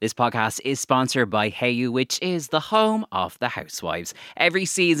This podcast is sponsored by Hayu, which is the home of the Housewives. Every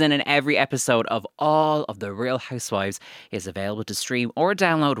season and every episode of all of the Real Housewives is available to stream or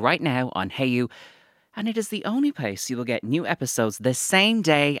download right now on Hayu. And it is the only place you will get new episodes the same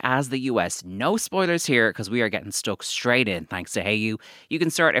day as the US. No spoilers here because we are getting stuck straight in thanks to Hayu. You can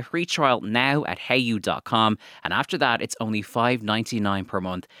start a free trial now at hayu.com, and after that it's only $5.99 per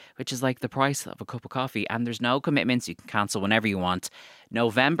month, which is like the price of a cup of coffee, and there's no commitments. You can cancel whenever you want.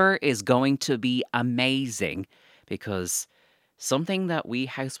 November is going to be amazing because something that we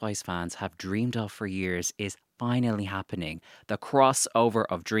Housewives fans have dreamed of for years is finally happening. The crossover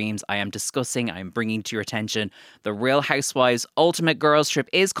of dreams I am bringing to your attention. The Real Housewives Ultimate Girls Trip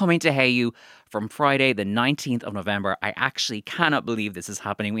is coming to Hayu from Friday, the 19th of November. I actually cannot believe this is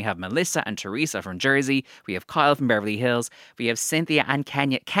happening. We have Melissa and Teresa from Jersey. We have Kyle from Beverly Hills. We have Cynthia and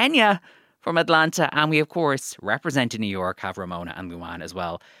Kenya from Atlanta. And we, of course, representing New York, have Ramona and Luann as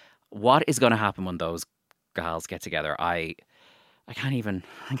well. What is going to happen when those gals get together? I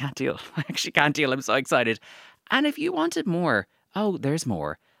can't deal. I actually can't deal. I'm so excited. And if you wanted more, there's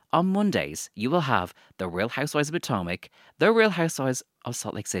more. On Mondays, you will have The Real Housewives of Potomac, The Real Housewives of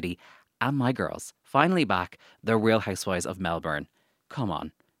Salt Lake City, and my girls, finally back, The Real Housewives of Melbourne. Come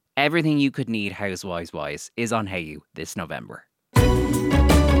on. Everything you could need Housewives-wise is on Hayu this November.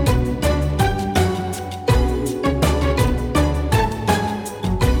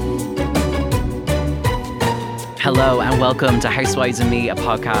 Hello and welcome to Housewives and Me, a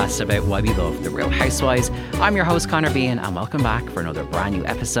podcast about why we love the Real Housewives. I'm your host, Connor Bean, and welcome back for another brand new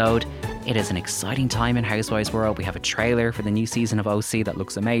episode. It is an exciting time in Housewives world. We have a trailer for the new season of OC that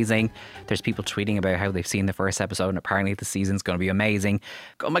looks amazing. There's people tweeting about how they've seen the first episode and apparently the season's going to be amazing.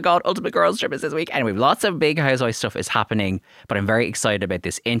 Oh my God, Ultimate Girls Trip is this week. Anyway, lots of big Housewives stuff is happening, but I'm very excited about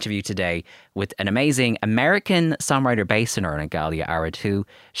this interview today with an amazing American songwriter based in Ireland, Galia Arad, who,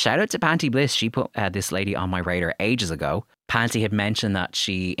 shout out to Panty Bliss, she put this lady on my radar ages ago. Panty had mentioned that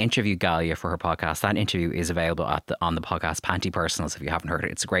she interviewed Galia for her podcast. That interview is available on the podcast Panty Personals. If you haven't heard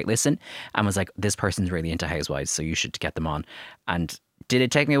it, it's a great listen. And was like, this person's really into Housewives, so you should get them on. And did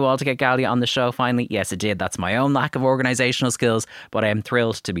it take me a while to get Galia on the show finally? Yes, it did. That's my own lack of organizational skills, but I am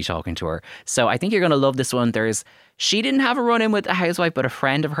thrilled to be talking to her. So I think you're going to love this one. She didn't have a run-in with a housewife, but a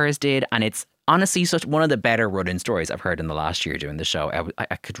friend of hers did, and it's honestly such one of the better run-in stories I've heard in the last year doing the show.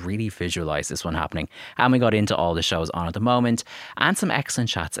 I could really visualize this one happening. And we got into all the shows on at the moment and some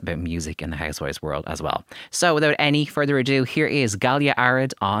excellent chats about music in the Housewives world as well. So without any further ado, here is Galia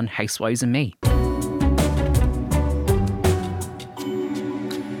Arad on Housewives and Me.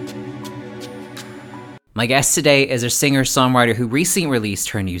 My guest today is a singer-songwriter who recently released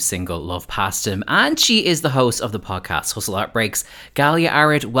her new single, Love Past Him, and she is the host of the podcast, Hustle Outbreaks. Galia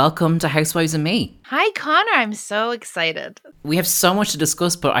Arad, welcome to Housewives and Me. Hi, Connor. I'm so excited. We have so much to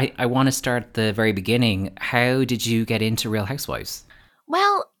discuss, but I want to start at the very beginning. How did you get into Real Housewives?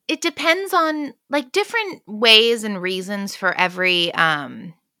 Well, it depends on, different ways and reasons for every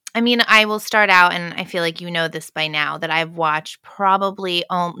I will start out, and I feel like you know this by now, that I've watched probably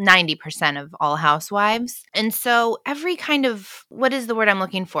 90% of all Housewives. And so every kind of, what is the word I'm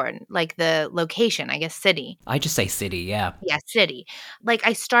looking for? Like the location, I guess city. I just say city, yeah. Yeah, city.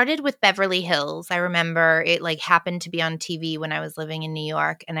 I started with Beverly Hills. I remember it happened to be on TV when I was living in New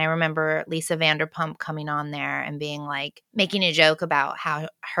York. And I remember Lisa Vanderpump coming on there and being making a joke about how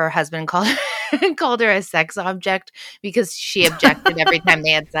her husband called her a sex object because she objected every time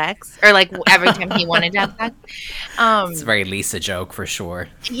they had sex, or every time he wanted to have sex. It's a very Lisa joke for sure.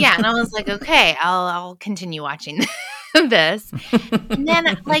 Yeah, and I was like, okay, I'll continue watching this. And then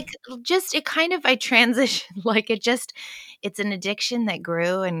I transitioned, it's an addiction that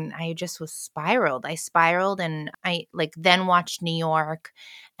grew, and I just was spiraled. I spiraled, and I then watched New York.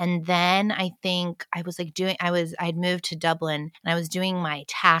 And then I think I'd moved to Dublin, and I was doing my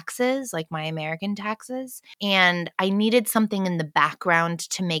taxes, my American taxes. And I needed something in the background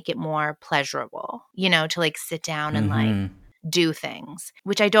to make it more pleasurable, to sit down and do things,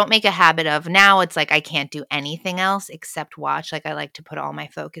 which I don't make a habit of. Now it's I can't do anything else except watch. I like to put all my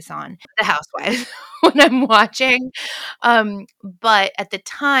focus on the Housewives when I'm watching. But at the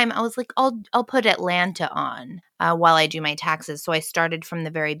time I was I'll put Atlanta on while I do my taxes. So I started from the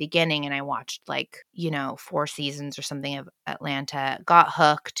very beginning, and I watched 4 seasons or something of Atlanta, got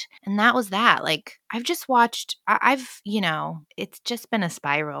hooked. And that was that. I've just watched, it's just been a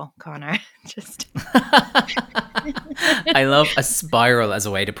spiral, Connor. I love a spiral as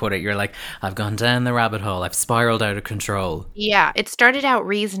a way to put it. You're I've gone down the rabbit hole. I've spiraled out of control. Yeah. It started out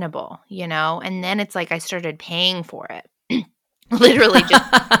reasonable, and then it's I started paying for it. Literally just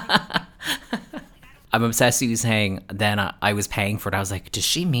I'm obsessed with you saying then I was paying for it. I was like, does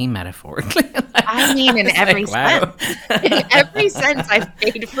she mean metaphorically? I mean, in It's every like, sense. wow. In every sense, I've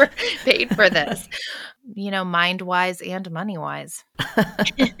paid for this, mind wise and money wise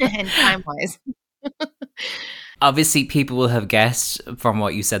and time wise. Obviously, people will have guessed from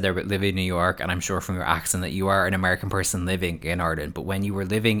what you said there about living in New York, and I'm sure from your accent that you are an American person living in Ireland. But when you were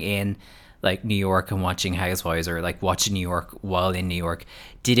living in like New York and watching Housewives or like watching New York while in New York,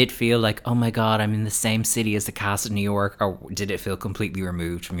 did it feel like, oh my God, I'm in the same city as the cast of New York? Or did it feel completely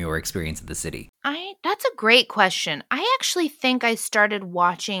removed from your experience of the city? That's a great question. I actually think I started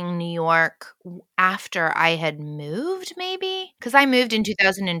watching New York after I had moved, maybe because I moved in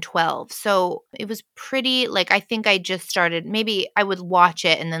 2012. So it was pretty, like, I think I just started, maybe I would watch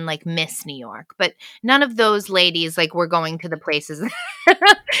it and then like miss New York, but none of those ladies like were going to the places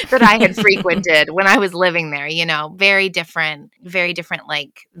that I had frequented when I was living there, very different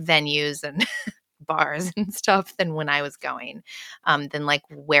like venues and bars and stuff than when I was going, than like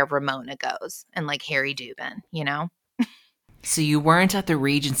where Ramona goes and like Harry Dubin. So you weren't at the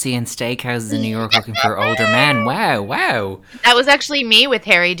Regency and steakhouses in New York looking for older men. Wow, wow. That was actually me with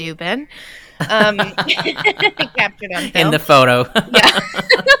Harry Dubin. Captured on In film. the photo. Yeah.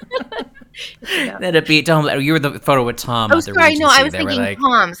 Yeah. That'd be Tom. You were the photo with Tom Oh, at the sorry. Regency. No, I was They were thinking like,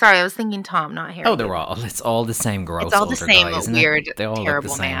 Tom. Sorry, I was thinking Tom, not Harry oh, they're Dubin. all. It's all the same It's gross all the older same guy, isn't weird, it? They all look the terrible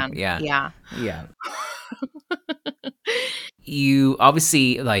same. man. Yeah, Yeah. yeah. You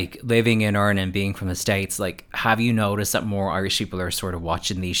obviously like living in Ireland and being from the States. Like, have you noticed that more Irish people are sort of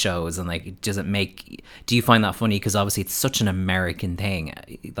watching these shows and like, does it make? Do you find that funny? Because obviously it's such an American thing.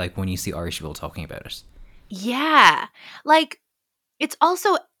 Like when you see Irish people talking about it. Yeah. Like, it's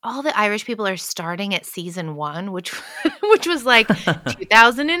also all the Irish people are starting at season 1, which which was like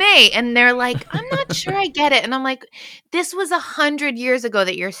 2008, and they're like, "I'm not sure I get it." And I'm like, "This was 100 years ago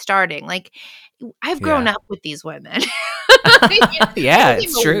that you're starting. Like, I've grown Yeah, up with these women." I yeah, became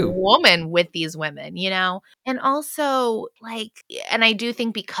it's a true. woman with these women. And also, like, and I do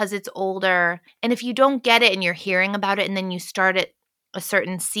think because it's older, and if you don't get it and you're hearing about it and then you start at a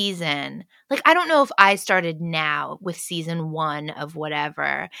certain season, like, I don't know if I started now with season 1 of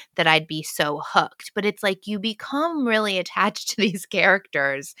whatever that I'd be so hooked, but it's like you become really attached to these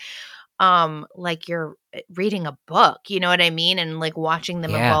characters, like you're reading a book, you know what I mean? And like watching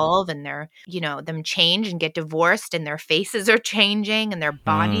them Yeah. evolve and them change and get divorced and their faces are changing and their Mm.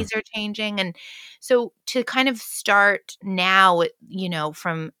 bodies are changing. And so to kind of start now,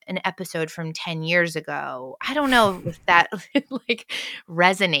 from an episode from 10 years ago, I don't know if that like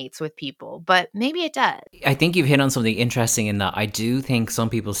resonates with people, but maybe it does. I think you've hit on something interesting in that I do think some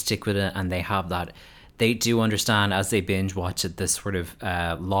people stick with it and they have that. They do understand as they binge watch it this sort of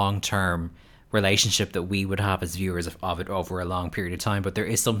long term relationship that we would have as viewers of it over a long period of time. But there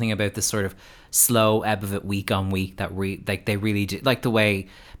is something about this sort of slow ebb of it week on week that like they really do, like the way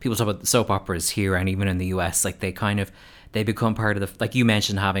people talk about soap operas here and even in the US, like they become part of the, like you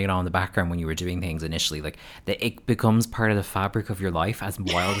mentioned, having it on in the background when you were doing things initially, like it becomes part of the fabric of your life, as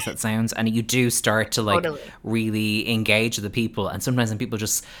wild as that sounds. And you do start to like Totally. really engage with the people. And sometimes when people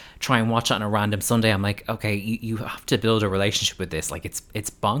just try and watch it on a random Sunday, I'm like, okay, you have to build a relationship with this. Like it's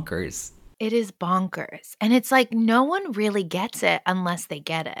bonkers. It is bonkers. And it's like no one really gets it unless they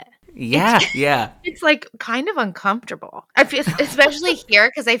get it. It's Yeah, yeah. it's like kind of uncomfortable. I feel especially here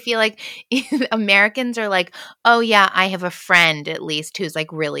because I feel like Americans are like, "Oh yeah, I have a friend at least who's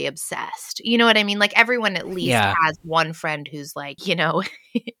like really obsessed." You know what I mean? Like everyone at least Yeah. has one friend who's like,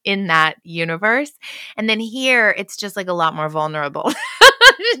 in that universe. And then here it's just like a lot more vulnerable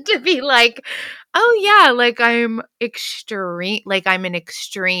to be like, "Oh yeah, I'm an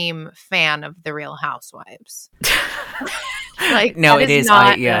extreme fan of the Real Housewives." Like, No, that it is is.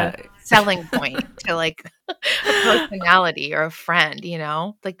 not a Yeah. selling point to, like, a personality or a friend.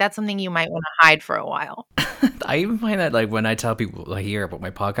 Like, that's something you might wanna hide for a while. I even find that like when I tell people like here what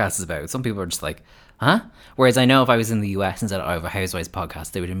my podcast is about, some people are just like, huh? Whereas I know if I was in the US and said I have a Housewives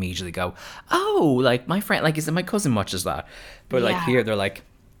podcast, they would immediately go, oh, like my friend, like, is it my cousin watches that? But like Yeah. here, they're like,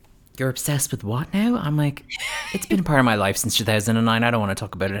 you're obsessed with what now? I'm like, it's been part of my life since 2009. I don't want to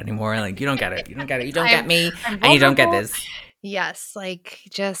talk about it anymore. Like, you don't get it. You don't get it. You don't get me. I'm And you don't get vulnerable. this. Yes, like,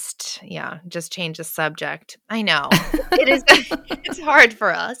 just change the subject. I know. It is it's hard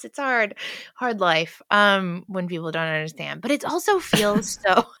for us. It's hard life, when people don't understand, but it also feels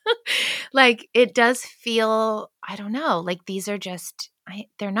so like, it does feel, I don't know, like these are just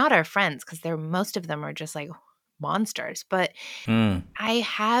they're not our friends because 'cause most of them are just, like, monsters, but Mm. I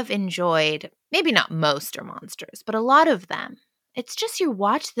have enjoyed, maybe not most are monsters, but a lot of them. it's just you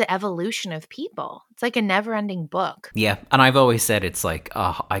watch the evolution of people. It's like a never-ending book. Yeah, and I've always said it's like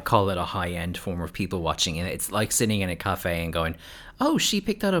I call it a high end form of people watching it. It's like sitting in a cafe and going, "Oh, she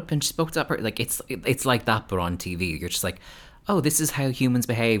picked that up and she spoke to that person." Like it's like that, but on TV. You're just like, "Oh, this is how humans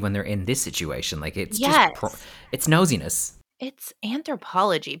behave when they're in this situation." Like it's just Yes. it's nosiness. It's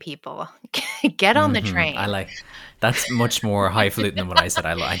anthropology, people. Get on the I train. like that's much more highfalutin than what I said.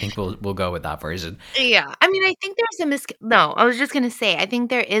 I think we'll go with that version. Yeah. I mean, I think there's a no, I was just gonna say, I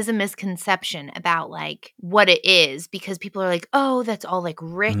think there is a misconception about, like, what it is because people are like, "Oh, that's all, like,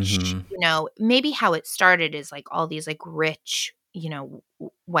 rich," Hmm. maybe how it started is, like, all these, like, rich,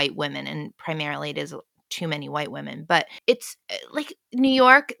 white women, and primarily it is too many white women, but it's, like, New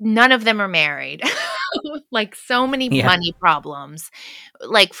York, none of them are married. Like, so many Yeah, money problems,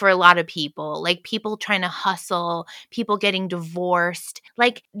 like, for a lot of people, like, people trying to hustle, people getting divorced,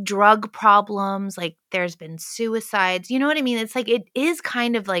 like, drug problems, like, there's been suicides, you know what I mean? It's like it is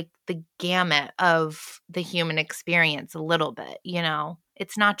kind of like the gamut of the human experience a little bit, you know?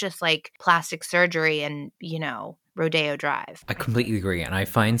 It's not just, like, plastic surgery and, Rodeo Drive. I completely agree, and I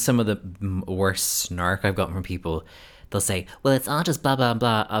find some of the worst snark I've gotten from people. They'll say, "Well, it's all just blah blah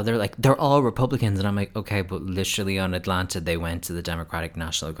blah." They're all Republicans, and I'm like, okay, but literally on Atlanta, they went to the Democratic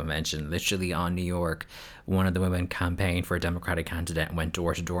National Convention. Literally on New York, one of the women campaigned for a Democratic candidate and went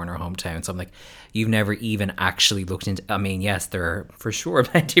door to door in her hometown. So I'm like, you've never even actually looked into. I mean, yes, there are for sure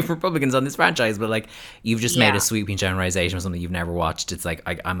plenty of Republicans on this franchise, but like, you've just made a Yeah. sweeping generalization of something you've never watched. It's like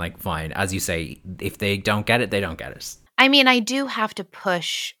I'm like, fine, as you say, if they don't get it, they don't get it. I mean, I have to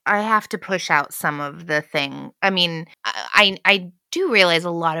push out some of the thing. I mean, I do realize a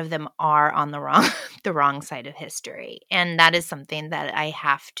lot of them are on the wrong the wrong side of history, and that is something that I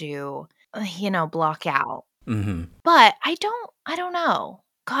have to, block out. Hmm. But I don't know.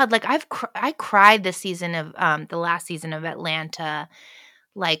 God, like I cried this season of the last season of Atlanta,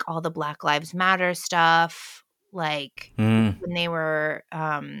 like all the Black Lives Matter stuff, like Mm. when they were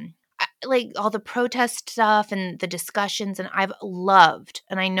like all the protest stuff and the discussions, and I've loved,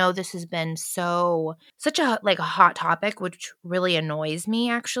 and I know this has been such a like a hot topic, which really annoys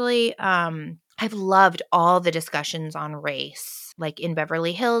me actually. I've loved all the discussions on race, like in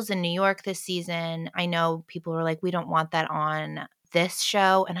Beverly Hills in New York this season. I know people are like, we don't want that on this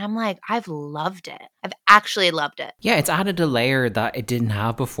show. And I'm like, I've loved it. I've actually loved it. Yeah, it's added a layer that it didn't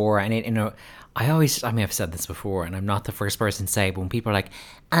have before, and I mean, I've said this before, and I'm not the first person to say, but when people are like,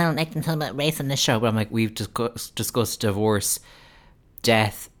 I don't like them talking about race on this show, but I'm like, we've discussed divorce,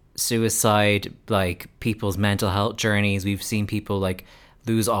 death, suicide, like people's mental health journeys. We've seen people like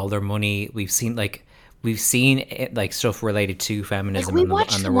lose all their money. We've seen it, like stuff related to Like feminism we and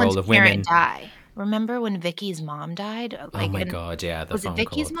watched the someone's role of parent women. die. Remember when Vicky's mom died? Oh Like, my and god, yeah, the was it phone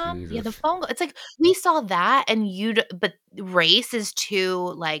Vicky's call. mom? Yeah, the Jesus. phone. It's like we saw that, and but race is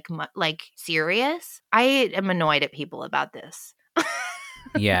too like serious. I am annoyed at people about this.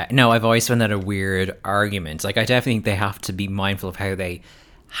 Yeah, no, I've always found that a weird argument. Like, I definitely think they have to be mindful of how they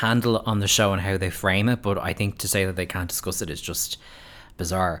handle it on the show and how they frame it, but I think to say that they can't discuss it is just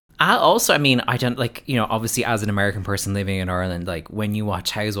bizarre. I mean, I don't like, obviously as an American person living in Ireland, like when you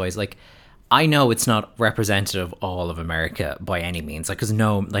watch Housewives, like I know it's not representative of all of America by any means, like, because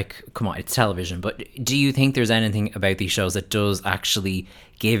no, like, come on, it's television. But do you think there's anything about these shows that does actually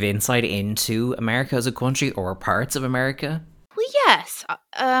give insight into America as a country or parts of America? Well, yes.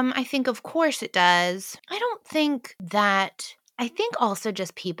 I think of course it does. I don't think that I think also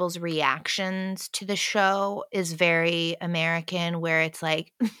just people's reactions to the show is very American where it's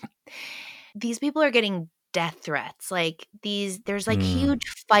like these people are getting death threats. Like there's like Hmm. huge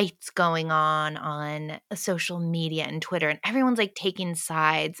fights going on social media and Twitter, and everyone's like taking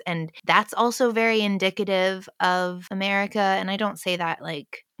sides, and that's also very indicative of America. And I don't say that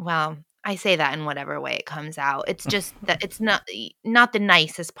like, well, I say that in whatever way it comes out. It's just that it's not the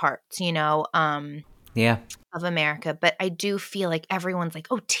nicest parts, Yeah. of America, but I do feel like everyone's like,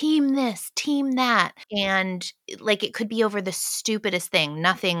 "Oh, team this, team that," and, like, it could be over the stupidest thing,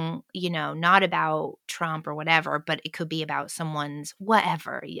 nothing, not about Trump or whatever, but it could be about someone's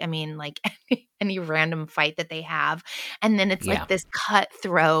whatever. I mean, like, any random fight that they have, and then it's like Yeah. this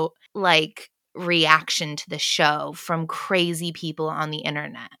cutthroat, like, reaction to the show from crazy people on the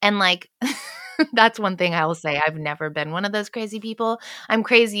internet, and, like, that's one thing I will say, I've never been one of those crazy people. I'm a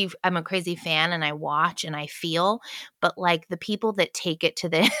crazy fan and I watch and I feel, but, like, the people that take it to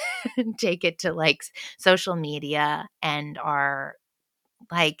the take it to, like, social media and are,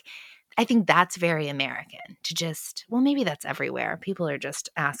 like I think that's very American to just well, maybe that's everywhere. People are just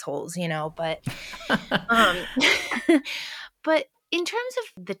assholes, but, um but In terms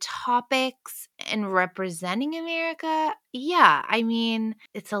of the topics and representing America, yeah, I mean,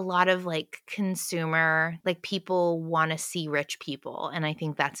 it's a lot of like consumer, like people want to see rich people. And I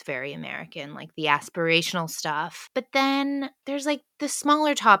think that's very American, like the aspirational stuff. But then there's like the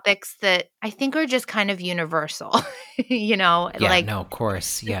smaller topics that I think are just kind of universal, Yeah, like no, of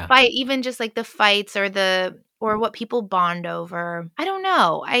course. the Yeah. fight, even just like the fights or what people bond over. I don't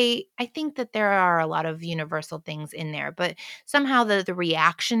know. I think that there are a lot of universal things in there, but somehow the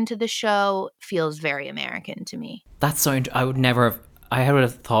reaction to the show feels very American to me. That's so. I would never have. I would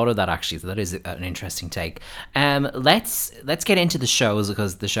have thought of that actually. So that is an interesting take. Let's get into the shows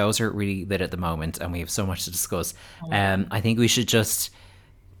because the shows are really lit at the moment, and we have so much to discuss. Yeah. I think we should just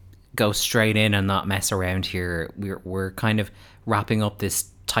go straight in and not mess around here. We're kind of wrapping up this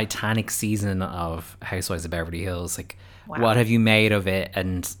Titanic season of Housewives of Beverly Hills. Like, Wow. what have you made of it?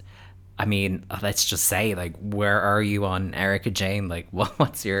 And I mean, let's just say, like, where are you on Erica Jane? Like,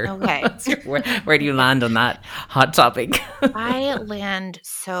 what's your, Okay. where do you land on that hot topic? I land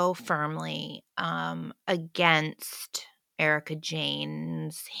so firmly against Erica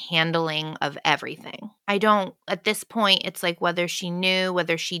Jane's handling of everything. I don't, at this point, it's like whether she knew,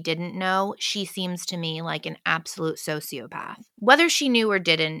 whether she didn't know, she seems to me like an absolute sociopath. Whether she knew or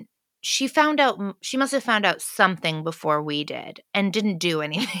didn't, she found out, she must have found out something before we did and didn't do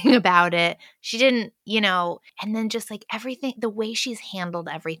anything about it. She didn't, and then just like everything, the way she's handled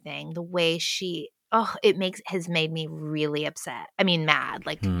everything, the way has made me really upset. I mean, mad,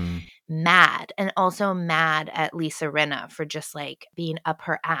 like Hmm. mad, and also mad at Lisa Rinna for just like being up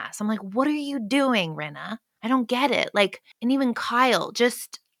her ass. I'm like, what are you doing, Rinna? I don't get it. Like, and even Kyle,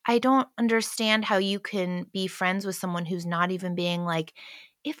 just, I don't understand how you can be friends with someone who's not even being like,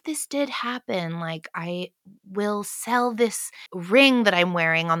 if this did happen, like, I will sell this ring that I'm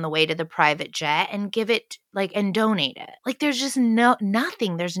wearing on the way to the private jet and give it, like, and donate it. Like, there's just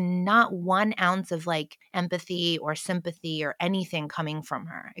nothing. There's not 1 ounce of like empathy or sympathy or anything coming from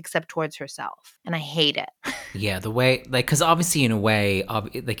her except towards herself. And I hate it. Yeah, the way, like, because obviously, in a way,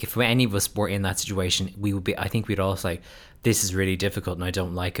 like, if any of us were in that situation, we would be, I think we'd all say, this is really difficult and I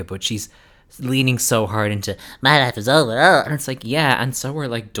don't like it. But she's leaning so hard into my life is over. And it's like, yeah. And so are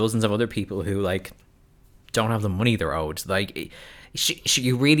like dozens of other people who, like, don't have the money they're owed. Like,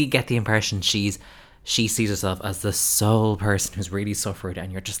 you really get the impression she sees herself as the sole person who's really suffered,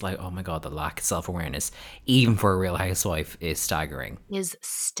 and you're just like, oh my god, the lack of self-awareness, even for a real housewife, is staggering. Is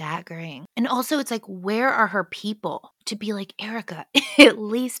staggering. And also, it's like, where are her people to be like, Erica, at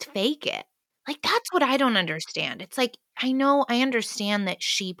least fake it? Like, that's what I don't understand. It's like, I understand that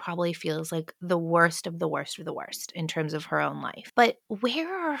she probably feels like the worst of the worst of the worst in terms of her own life. But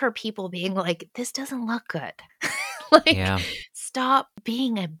where are her people being like, this doesn't look good? Like, Yeah. stop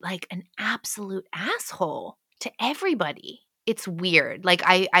being like an absolute asshole to everybody. It's weird. Like,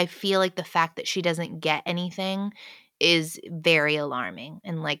 I feel like the fact that she doesn't get anything is very alarming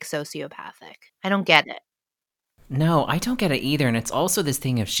and like sociopathic. I don't get it. No, I don't get it either. And it's also this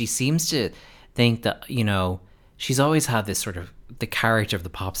thing of she seems to think that, she's always had this sort of the character of the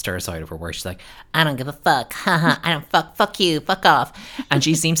pop star side of her where she's like, I don't give a fuck. Haha, I don't fuck you, fuck off. And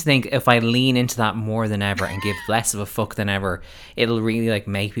she seems to think if I lean into that more than ever and give less of a fuck than ever, it'll really like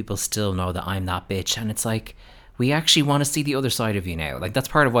make people still know that I'm that bitch. And it's like, we actually want to see the other side of you now. Like, that's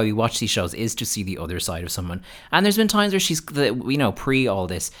part of why we watch these shows, is to see the other side of someone. And there's been times where she's, pre all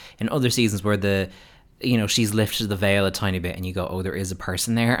this, in other seasons where she's lifted the veil a tiny bit and you go, oh, there is a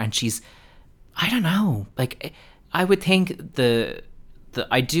person there. And she's, I don't know, like, I would think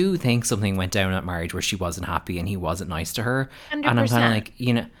I do think something went down at marriage where she wasn't happy and he wasn't nice to her. And I'm kind of 100%.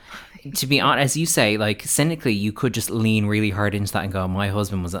 like, to be honest, as you say, like, cynically, you could just lean really hard into that and go, my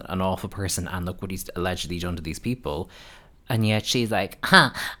husband was an awful person and look what he's allegedly done to these people. And yet she's like,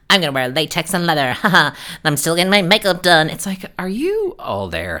 I'm going to wear latex and leather. I'm still getting my makeup done. It's like, are you all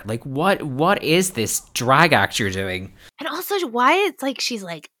there? Like, what is this drag act you're doing? And also, why it's like she's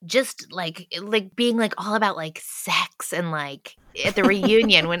like just like being like all about like sex and like at the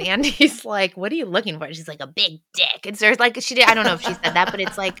reunion when Andy's like, "What are you looking for?" She's like, "A big dick." And there's like she did. I don't know if she said that, but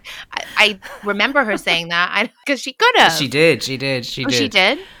it's like I remember her saying that because she could have. She did. She did. She Oh, did. she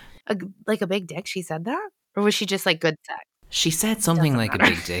did. Like a big dick. She said that, or was she just like good sex? She said something Doesn't like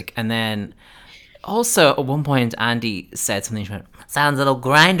matter. a big dick. And then also at one point, Andy said something, she went, sounds a little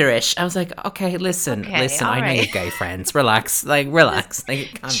grinderish. I was like, okay, listen, Okay, all I know right. you're gay friends. Relax. Like, relax.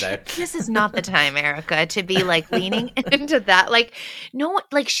 Like, calm down. This is not the time, Erica, to be like leaning into that. Like, no,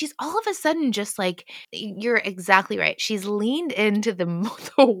 like she's all of a sudden just like, you're exactly right. She's leaned into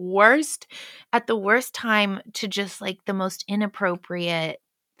the worst at the worst time to just like the most inappropriate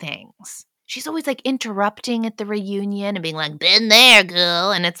things. she's always like interrupting at the reunion and being like, "Been there,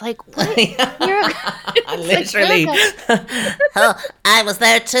 girl," and it's like, what? It's Literally. Like, I was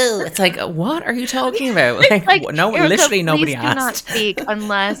there too. It's like, what are you talking about? Like, no, Erica, literally nobody please do not asked. speak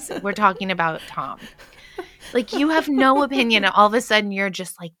unless we're talking about Tom. Like, you have no opinion. All of a sudden, you're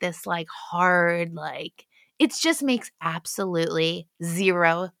just like this, like, hard, like, it just makes absolutely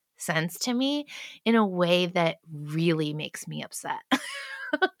zero sense to me in a way that really makes me upset.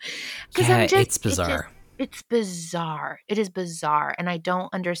 Yeah, it's bizarre. It's bizarre. It is bizarre. And I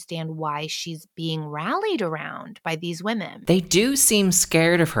don't understand why she's being rallied around by these women. They do seem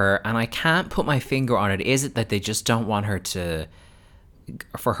scared of her, and I can't put my finger on it. Is it that they just don't want her to,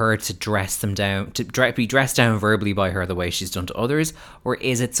 for her to dress them down, to be dressed down verbally by her the way she's done to others? Or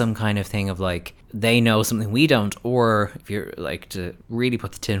is it some kind of thing of like, they know something we don't? Or if you're like, to really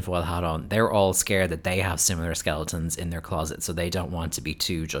put the tinfoil hat on, they're all scared that they have similar skeletons in their closet, so they don't want to be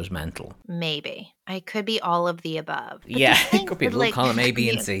too judgmental. Maybe. I could be all of the above. But Yeah, the thing- it could be but, like, column A, B,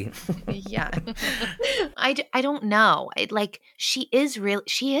 and C. Yeah. I don't know. She is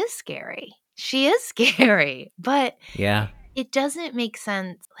scary. She is scary, but Yeah. it doesn't make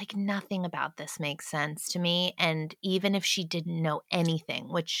sense. Like, nothing about this makes sense to me. And even if she didn't know anything,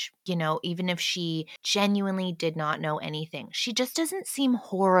 which, even if she genuinely did not know anything, she just doesn't seem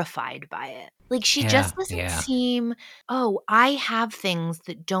horrified by it. Like, she just doesn't seem, oh, I have things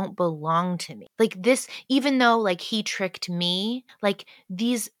that don't belong to me. Like this, even though like he tricked me, like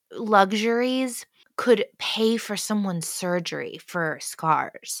these luxuries could pay for someone's surgery for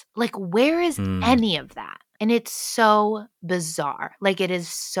scars. Like, where is any of that? And it's so bizarre. Like, it is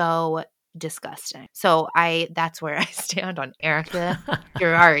so disgusting. So that's where I stand on Erica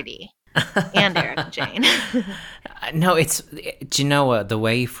Girardi and Erica Jane. No, do you know what? The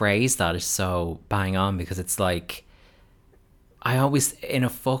way you phrase that is so bang on, because it's like, I always, in a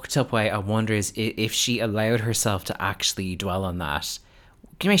fucked up way, I wonder if she allowed herself to actually dwell on that.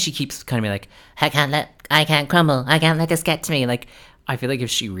 She keeps kind of being like, I can't crumble. I can't let this get to me. Like, I feel like if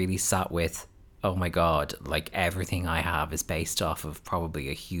she really sat with, oh my God, like everything I have is based off of probably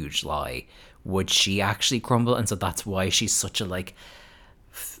a huge lie, would she actually crumble? And so that's why she's such a like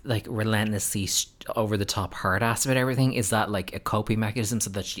relentlessly over the top hard ass about everything. Is that like a coping mechanism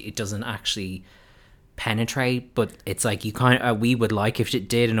so that it doesn't actually penetrate? But it's like, you kind of, we would like if it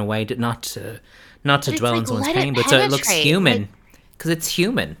did, in a way, not to dwell on someone's pain, but so it looks human. Because it's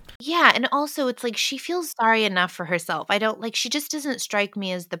human. Yeah, and also it's like she feels sorry enough for herself. She just doesn't strike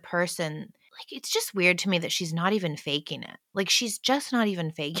me as the person. Like, it's just weird to me that she's not even faking it. Like, she's just not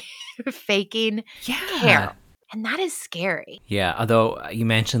even faking care. And that is scary. Yeah, although you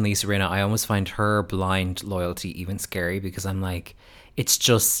mentioned Lisa Rinna, I almost find her blind loyalty even scary, because I'm like, it's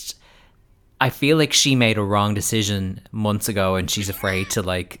just, I feel like she made a wrong decision months ago and she's afraid to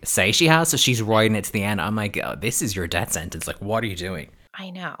like say she has, so she's riding it to the end. I'm like, oh, this is your death sentence. Like, what are you doing? I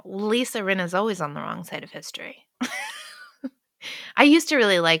know. Lisa Rinna's always on the wrong side of history. I used to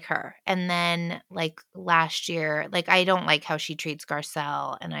really like her. And then like last year, like, I don't like how she treats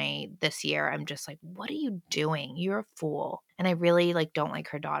Garcelle. And this year, I'm just like, what are you doing? You're a fool. And I really like don't like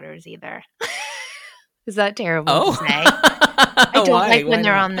her daughters either. Is that terrible to say? I don't like when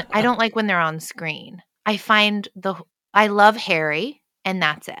they're on. I don't like when they're on screen. I love Harry, and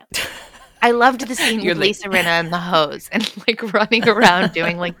that's it. I loved the scene with Lisa Rinna and the hose and like running around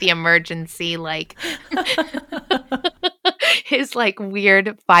doing like the emergency, like his like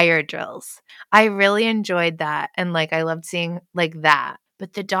weird fire drills. I really enjoyed that. And like, I loved seeing like that.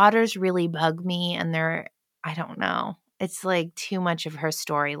 But the daughters really bug me, and I don't know. It's like too much of her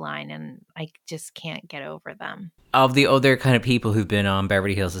storyline, and I just can't get over them. Of the other kind of people who've been on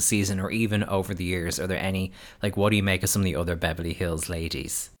Beverly Hills this season, or even over the years, are there any, like, what do you make of some of the other Beverly Hills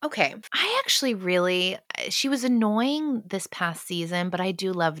ladies? Okay. I actually she was annoying this past season, but I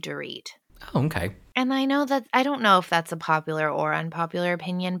do love Dorit. Oh, okay. And I don't know if that's a popular or unpopular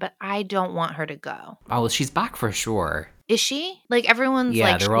opinion, but I don't want her to go. Oh, well, she's back for sure. Is she? Like, everyone's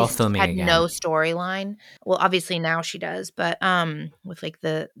like, they're all filming had again. no storyline. Well, obviously now she does, but with like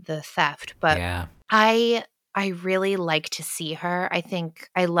the theft. But yeah. I really like to see her. I think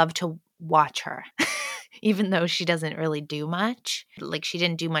I love to watch her. Even though she doesn't really do much. Like, she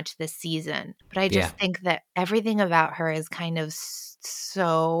didn't do much this season. But I just think that everything about her is kind of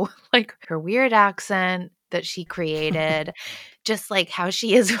so, like, her weird accent that she created, just like how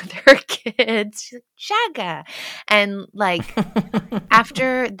she is with her kids. She's like, Shaga. And like,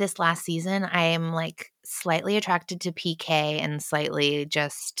 after this last season, I am like slightly attracted to PK and slightly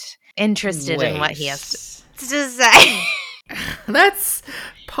just interested in what he has to say. Let's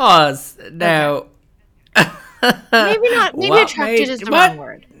pause now. Okay. Maybe not. Maybe attracted is the wrong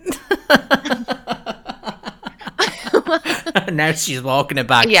word. Now she's walking it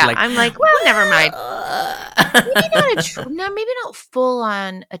back. Yeah, Like, I'm like, well, never mind. Maybe not full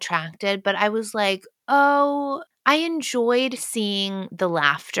on attracted, but I was like, oh, I enjoyed seeing the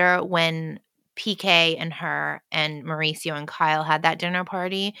laughter when PK and her and Mauricio and Kyle had that dinner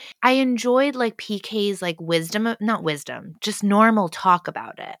party. I enjoyed like PK's like wisdom, not wisdom, just normal talk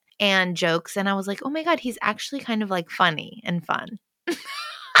about it and jokes. And I was like, oh my God, he's actually kind of like funny and fun.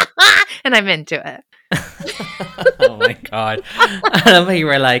 And I'm into it. Oh my God. I love how you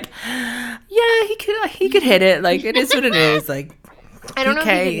were like, yeah, he could hit it. Like, it is what it is. Like, I don't know if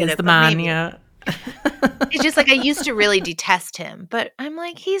he could PK hit is it, the but man, maybe. yeah. It's just like I used to really detest him, but I'm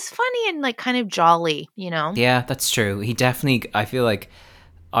like, he's funny and like kind of jolly, you know? Yeah, that's true. He definitely, I feel like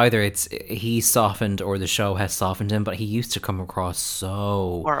either it's he softened or the show has softened him, but he used to come across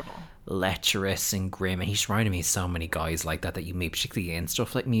so Horrible. lecherous and grim, and he's reminded me of so many guys like that you meet, particularly in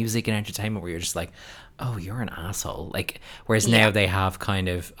stuff like music and entertainment, where you're just like, oh, you're an asshole. Like, whereas now they have kind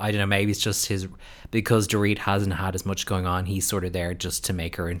of, I don't know, maybe it's just his, because Dorit hasn't had as much going on, he's sort of there just to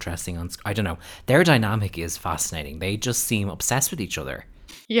make her interesting on, I don't know, their dynamic is fascinating. They just seem obsessed with each other.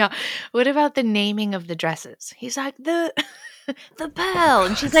 Yeah. What about the naming of the dresses? He's like, the pearl.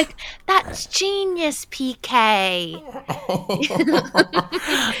 And she's like, that's genius, PK.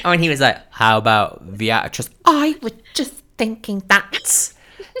 And he was like, how about the actress? I was just thinking that's,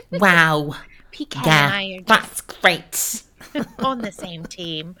 wow. PK and I are That's great. on the same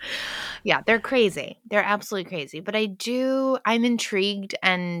team. Yeah, they're crazy. They're absolutely crazy. But I'm intrigued,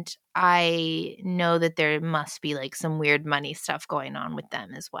 and I know that there must be like some weird money stuff going on with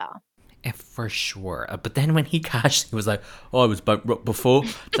them as well. For sure. But then when he cashed, he was like, "Oh, I was bankrupt before."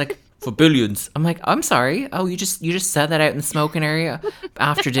 It's like, for billions. I'm like, I'm sorry. Oh, you just said that out in the smoking area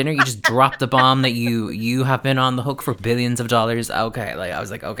after dinner. You just dropped the bomb that you have been on the hook for billions of dollars. Okay, like I was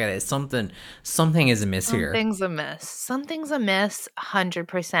like, okay, there's something is amiss here. Something's amiss,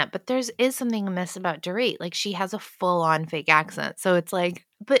 100%. But is something amiss about Dorit. Like she has a full on fake accent, so it's like.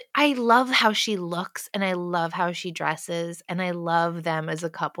 But I love how she looks and I love how she dresses and I love them as a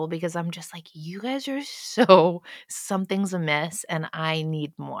couple because I'm just like, you guys are something's amiss and I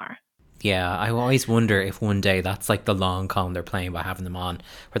need more. Yeah, I always wonder if one day that's like the long con they're playing by having them on,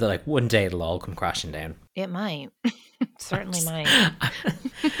 where they're like, one day it'll all come crashing down. It might. Certainly might.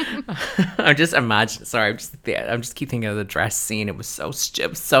 I'm just imagining. Sorry, I'm just keep thinking of the dress scene. It was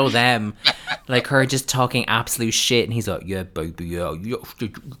so them, like her just talking absolute shit, and he's like, "Yeah, baby, yeah, you're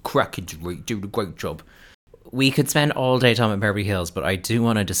cracking, doing a great job." We could spend all day talking about Beverly Hills, but I do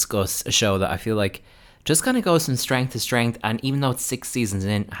want to discuss a show that I feel like just kind of goes from strength to strength, and even though it's 6 seasons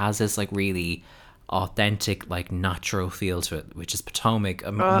in, has this like really authentic, like natural feel to it, which is Potomac.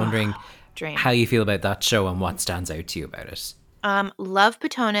 I'm wondering how you feel about that show and what stands out to you about it. Love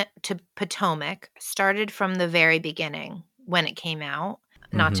Potomac started from the very beginning when it came out.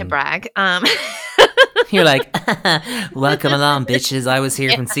 Not to brag. You're like, welcome along, bitches. I was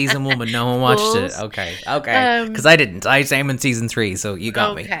here from season 1, but no one watched it. Okay. Because I didn't. I am in season 3, so you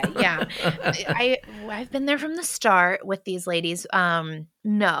got me. Okay, yeah. I've been there from the start with these ladies.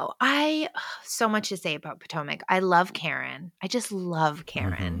 No, so much to say about Potomac. I love Karen. I just love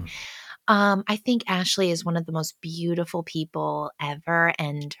Karen. I think Ashley is one of the most beautiful people ever,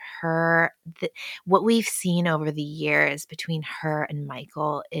 and what we've seen over the years between her and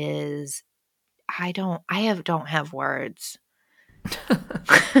Michael is, I don't have words.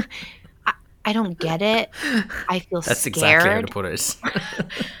 I don't get it. I feel That's scared. Exactly how to put it.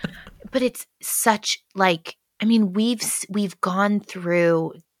 But it's such like, I mean, we've gone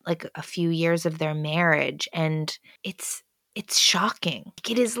through like a few years of their marriage, and it's shocking.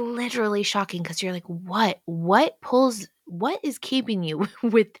 It is literally shocking because you're like, what is keeping you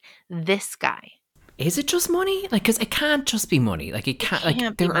with this guy? Is it just money? Like, because it can't just be money. Like, it can't like,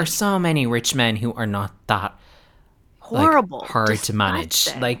 there money. are so many rich men who are not that horrible, like, hard to manage.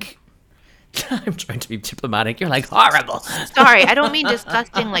 Like, I'm trying to be diplomatic. You're like, horrible. Sorry, I don't mean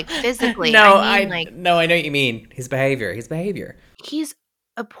disgusting like physically. No, I know what you mean. His behavior. He's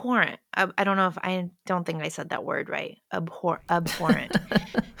abhorrent. I don't know if I don't think I said that word right. Abhorrent.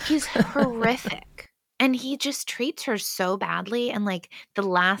 He's horrific. And he just treats her so badly. And like the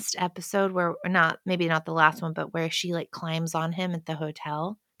last episode maybe not the last one, but where she like climbs on him at the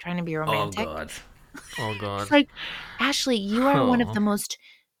hotel trying to be romantic. Oh God. It's like, Ashley, you are one of the most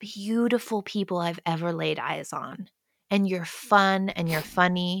beautiful people I've ever laid eyes on. And you're fun and you're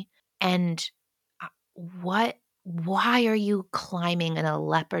funny. And why are you climbing in a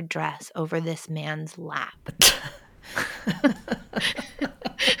leopard dress over this man's lap?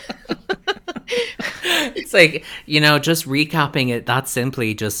 It's like, just recapping it that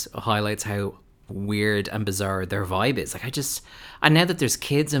simply just highlights how weird and bizarre their vibe is. Like, and now that there's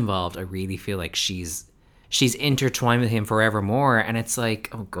kids involved, I really feel like she's intertwined with him forevermore. And it's like,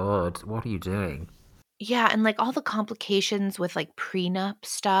 oh God, what are you doing? Yeah, and like all the complications with like prenup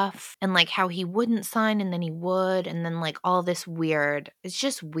stuff and like how he wouldn't sign and then he would and then like all this weird. It's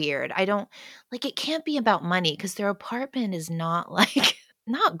just weird. I don't like it can't be about money because their apartment is not like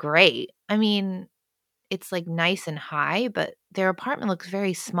not great. I mean, it's like nice and high, but their apartment looks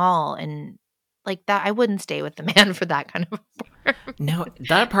very small and like that I wouldn't stay with the man for that kind of apartment. No,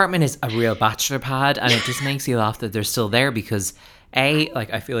 that apartment is a real bachelor pad, and it just makes you laugh that they're still there because,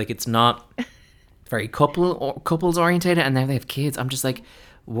 like I feel like it's not very couples orientated, and now they have kids. I'm just like,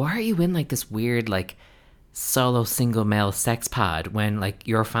 why are you in like this weird like solo single male sex pad when like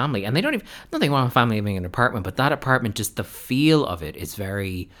your family, and they don't even nothing wrong with family living in an apartment, but that apartment, just the feel of it is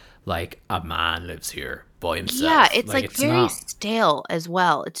very like a man lives here by himself. Yeah, it's like like it's very not. stale as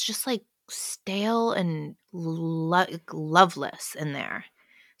well. It's just like stale and loveless in there.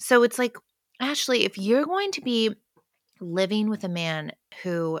 So it's like, Ashley, if you're going to be living with a man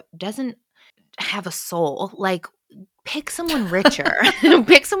who doesn't have a soul, like pick someone richer,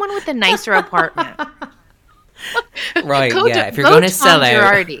 pick someone with a nicer apartment. Right, Go yeah. to If you're go going to Tom sell out,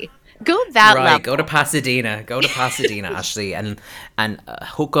 Girardi. Go that right, level. go to Pasadena. Go to Pasadena, Ashley, and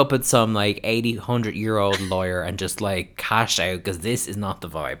hook up with some like 100-year-old lawyer and just like cash out because this is not the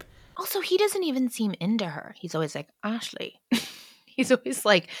vibe. Also, he doesn't even seem into her. He's always like, Ashley. He's always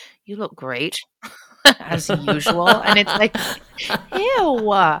like, you look great, as usual. And it's like, ew.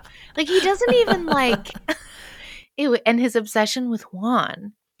 Like, he doesn't even like, ew. And his obsession with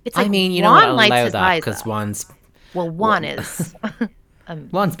Juan. It's like I mean, you know what? Juan I'll lights allow his that eyes because up. Well, Juan is.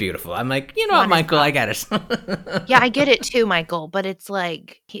 Juan's beautiful. I'm like, you know what, Juan is Michael? hot. I get it. Yeah, I get it too, Michael. But it's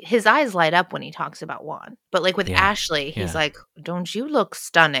like his eyes light up when he talks about Juan. But like with Yeah, Ashley, he's yeah. like, don't you look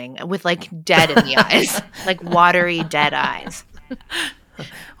stunning? With like dead in the eyes, like watery dead eyes.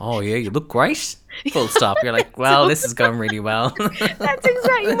 Oh yeah, you look great. Full stop. You're like, well, this is going really well. That's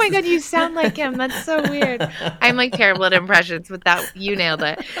exactly. Oh my god, you sound like him. That's so weird. I'm like terrible at impressions, but that you nailed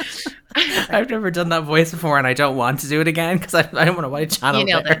it. I've never done that voice before, and I don't want to do it again because I don't want to what channel. You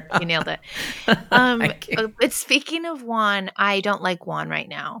nailed there. it. You nailed it. Thank you. But speaking of Juan, I don't like Juan right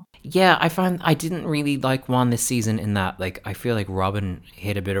now. Yeah, I found I didn't really like Juan this season in that, like, I feel like Robin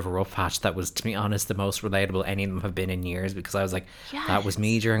hit a bit of a rough patch that was, to be honest, the most relatable any of them have been in years because I was like, that was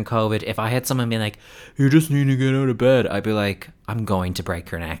me during COVID. If I had someone being like, you just need to get out of bed, I'd be like, I'm going to break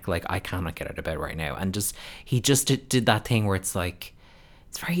your neck. Like, I cannot get out of bed right now. And he just did that thing where it's like,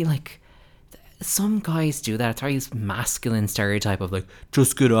 it's very like, some guys do that. It's very masculine stereotype of like,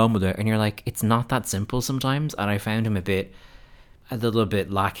 just get on with it. And you're like, it's not that simple sometimes. And I found him a little bit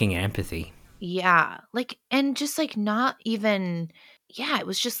lacking empathy. Yeah. Like, and just like not even, yeah, it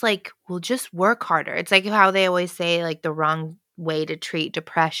was just like, we'll just work harder. It's like how they always say, like, the wrong way to treat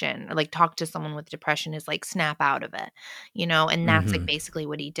depression or like talk to someone with depression is like snap out of it, And that's like basically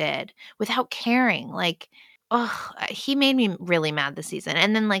what he did without caring. Like, oh, he made me really mad this season.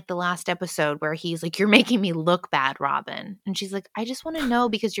 And then like the last episode where he's like, you're making me look bad, Robin. And she's like, I just want to know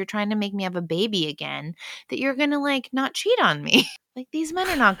because you're trying to make me have a baby again that you're going to like not cheat on me. Like, these men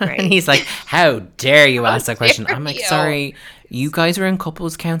are not great. And he's like, how dare you How ask that question? dare I'm like, you? sorry, you guys were in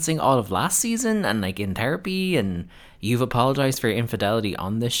couples counseling all of last season and like in therapy, and you've apologized for your infidelity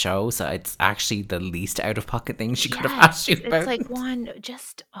on this show, so it's actually the least out of pocket thing she could have asked you about. It's like Juan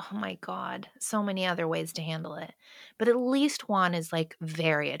just, oh my God, so many other ways to handle it. But at least Juan is like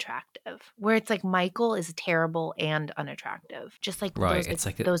very attractive, where it's like Michael is terrible and unattractive. Just like Right, those, it's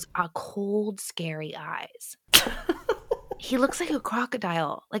like those cold, scary eyes. He looks like a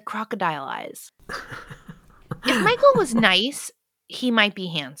crocodile, like crocodile eyes. If Michael was nice, he might be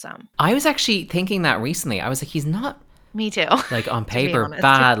handsome. I was actually thinking that recently. I was like, he's not Me too. like on be paper honest.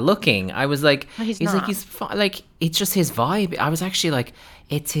 bad looking. I was like, No, he's like not. he's like, it's just his vibe. I was actually like,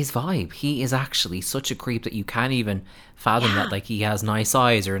 it's his vibe. He is actually such a creep that you can't even fathom that like he has nice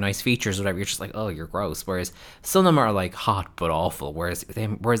eyes or nice features or whatever. You're just like, oh, you're gross. Whereas some of them are like hot but awful. Whereas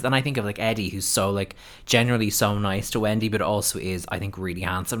then I think of like Eddie, who's so like generally so nice to Wendy, but also is, I think, really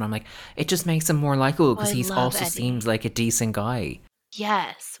handsome. And I'm like, it just makes him more likable because I he's love also Eddie. seems like a decent guy.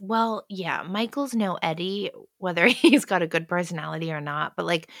 Yes. Well, yeah, Michael's no Eddie, whether he's got a good personality or not. But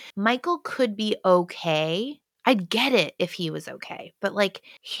like, Michael could be okay. I'd get it if he was okay. But like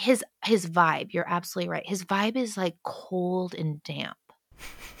his vibe, you're absolutely right. His vibe is like cold and damp.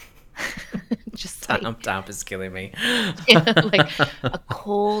 Just like, Damp is killing me. like a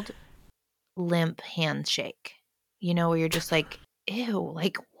cold, limp handshake. Where you're just like, ew,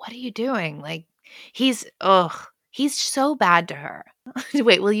 like, what are you doing? Like, He's so bad to her.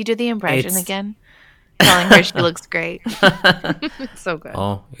 Wait, will you do the impression It's again? Telling her she looks great. It's so good.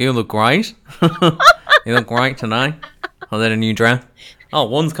 Oh, you look great. You look great tonight. Oh, that a new dress? Oh,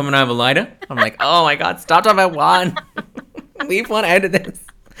 one's coming over later. I'm like, oh my god, stop talking about one. Leave one out of this.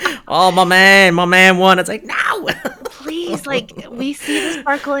 Oh, my man won. It's like, no. Please, like, we see the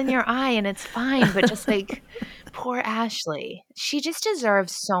sparkle in your eye and it's fine, but just like, poor Ashley. She just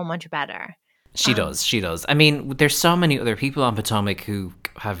deserves so much better. She does. She does. I mean, there's so many other people on Potomac who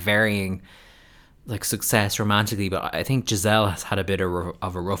have varying like success romantically, but I think Giselle has had a bit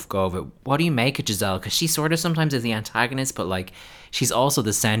of a rough go of it. What do you make of Giselle? Because she sort of sometimes is the antagonist, but like she's also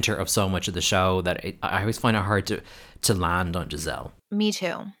the center of so much of the show that I always find it hard to land on Giselle. Me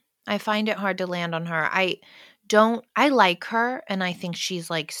too. I find it hard to land on her. I like her and I think she's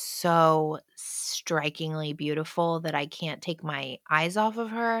like so strikingly beautiful that I can't take my eyes off of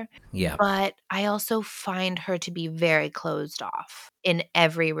her. Yeah. But I also find her to be very closed off in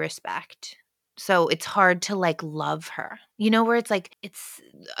every respect. So it's hard to like love her. You know, where it's like, it's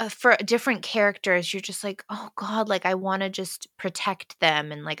for different characters, you're just like, oh God, like I want to just protect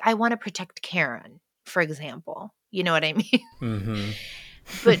them. And like, I want to protect Karen, for example. You know what I mean? Mm-hmm.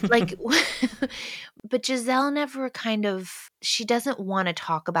 But like, but Giselle never she doesn't want to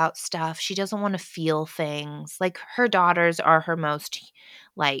talk about stuff. She doesn't want to feel things. Like her daughters are her most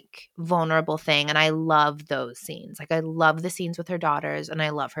like vulnerable thing. And I love those scenes. Like I love the scenes with her daughters and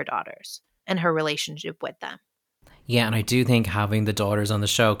I love her daughters and her relationship with them. Yeah, and I do think having the daughters on the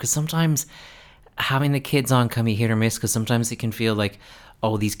show, because sometimes having the kids on can be hit or miss, because sometimes it can feel like,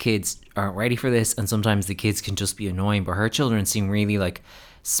 oh, these kids aren't ready for this, and sometimes the kids can just be annoying, but her children seem really like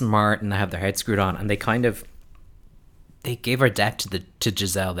smart and they have their heads screwed on, and they give her depth to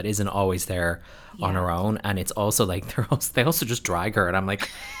Giselle that isn't always there on her own. And it's also like they also just drag her, and I'm like,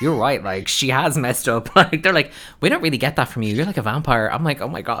 you're right, like she has messed up. Like they're like, we don't really get that from you, you're like a vampire. I'm like, oh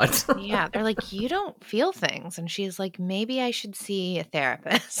my god. Yeah, they're like, you don't feel things, and she's like, maybe I should see a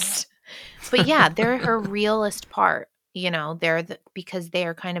therapist. But yeah, they're her realest part. You know, because they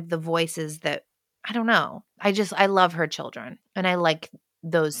are kind of the voices that I don't know. I love her children, and I like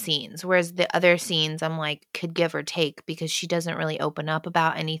those scenes. Whereas the other scenes, I'm like, could give or take because she doesn't really open up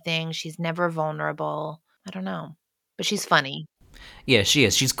about anything. She's never vulnerable. I don't know, but she's funny. Yeah, she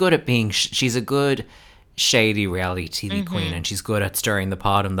is. She's good at being. She's a good shady reality TV queen, and she's good at stirring the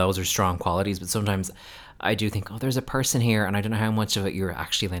pot, and those are strong qualities. But sometimes I do think, oh, there's a person here, and I don't know how much of it you're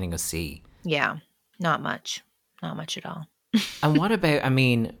actually letting us see. Yeah, not much at all. And what about? I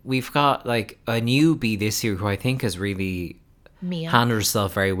mean, we've got like a newbie this year who I think has really Mia. handled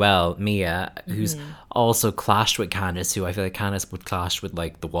herself very well, Mia, who's also clashed with Candice, who I feel like Candice would clash with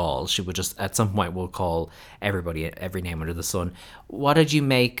like the wall. She would just at some point will call everybody every name under the sun. What did you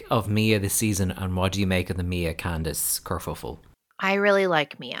make of Mia this season, and what do you make of the Mia Candice kerfuffle? I really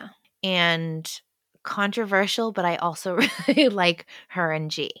like Mia, and controversial, but I also really like her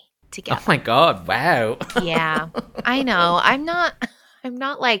and G together. Oh my god, wow. Yeah, I know. I'm not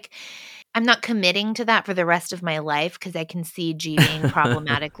committing to that for the rest of my life because I can see G being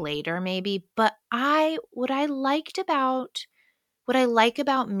problematic later maybe, but what I like about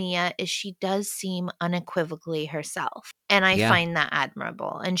Mia is she does seem unequivocally herself, and I find that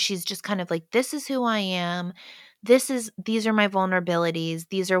admirable. And she's just kind of like, this is who I am. These are my vulnerabilities.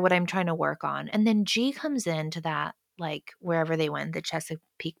 These are what I'm trying to work on. And then G comes into that, like wherever they went, the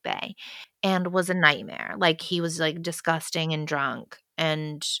Chesapeake Bay, and was a nightmare. Like he was like disgusting and drunk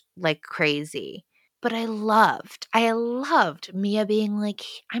and like crazy. But I loved Mia being like,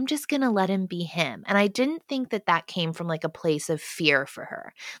 I'm just going to let him be him. And I didn't think that came from like a place of fear for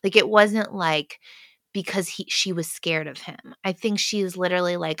her. Like it wasn't like because she was scared of him. I think she's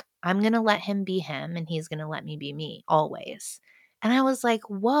literally like, I'm going to let him be him and he's going to let me be me always. And I was like,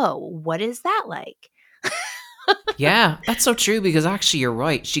 whoa, what is that like? Yeah, that's so true, because actually you're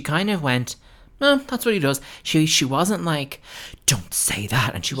right. She kind of went, that's what he does. She wasn't like, don't say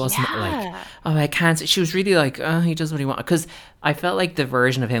that. And she wasn't like, oh, I can't say. She was really like, he does what he wants. Because I felt like the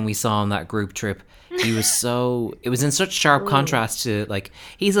version of him we saw on that group trip, he was it was in such sharp contrast to, like,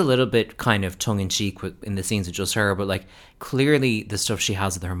 he's a little bit kind of tongue-in-cheek in the scenes with just her, but like clearly the stuff she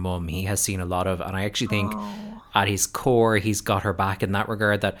has with her mum, he has seen a lot of. And I actually think at his core, he's got her back in that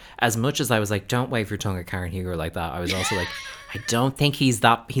regard, that as much as I was like, don't wave your tongue at Karen Huger like that, I was also like, I don't think he's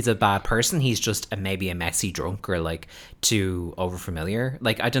a bad person. He's just maybe a messy drunk or like too overfamiliar.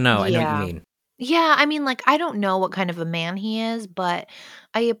 Like, I don't know. I know what you mean. Yeah, I mean, like, I don't know what kind of a man he is, but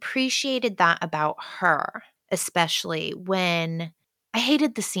I appreciated that about her, especially when I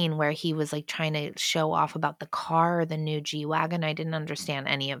hated the scene where he was like trying to show off about the car or the new G-Wagon. I didn't understand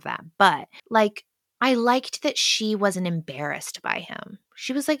any of that. But like, I liked that she wasn't embarrassed by him.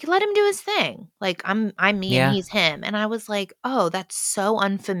 She was like, let him do his thing. Like, I'm me and Yeah. he's him. And I was like, oh, that's so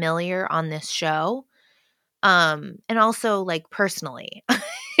unfamiliar on this show. And also like personally.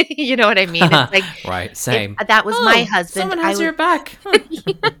 You know what I mean? It's like Right, if same. that was my husband, Someone I has would your back.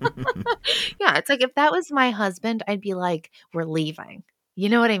 yeah, it's like if that was my husband, I'd be like, "We're leaving." You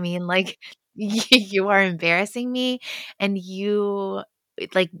know what I mean? Like, you are embarrassing me and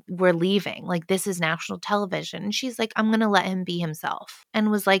like, we're leaving. Like, this is national television. And she's like, "I'm gonna let him be himself," and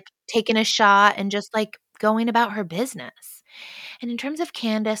was like taking a shot and just like going about her business. And in terms of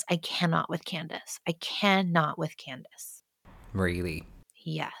Candace, I cannot with Candace. I cannot with Candace. Really?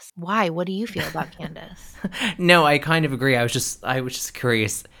 Yes. Why? What do you feel about Candace? No, I kind of agree. I was just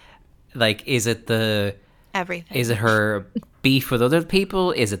curious. Like, is it Everything. her beef with other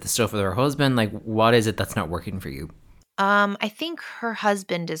people? Is it the stuff with her husband? Like, what is it that's not working for you? I think her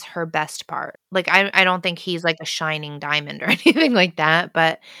husband is her best part. Like, I don't think he's like a shining diamond or anything like that,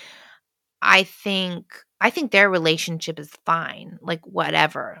 but I think their relationship is fine. Like,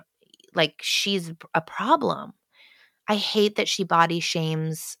 whatever. Like, she's a problem. I hate that she body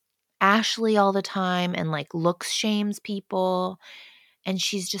shames Ashley all the time and like looks shames people. And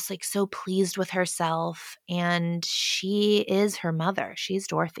she's just like so pleased with herself. And she is her mother. She's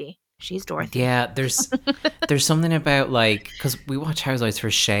Dorothy. She's Dorothy. Yeah, there's something about, like, because we watch Housewives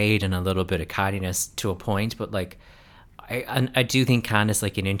for shade and a little bit of cattiness to a point, but like, I do think Candace,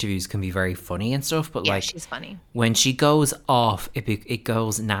 like, in interviews can be very funny and stuff, but Yeah, like she's funny. when she goes off, it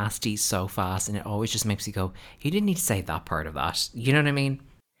goes nasty so fast, and it always just makes you go, you didn't need to say that part of that. You know what I mean?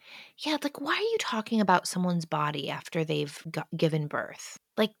 Yeah, like, why are you talking about someone's body after they've given birth?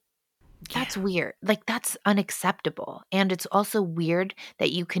 Like, that's Yeah. weird. Like, that's unacceptable. And it's also weird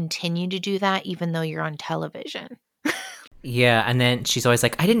that you continue to do that even though you're on television. Yeah, and then she's always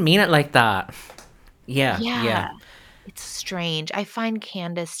like, I didn't mean it like that. Yeah, Yeah, yeah. it's strange. I find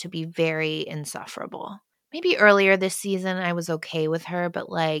Candace to be very insufferable. Maybe earlier this season I was okay with her, but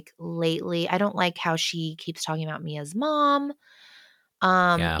like lately, I don't like how she keeps talking about Mia's mom.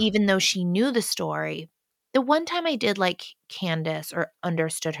 Yeah. Even though she knew the story. The one time I did like Candace or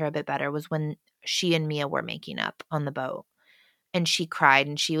understood her a bit better was when she and Mia were making up on the boat. And she cried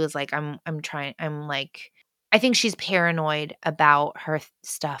and she was like, I'm trying, I'm like, I think she's paranoid about her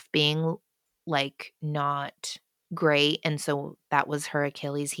stuff being like not great. And so that was her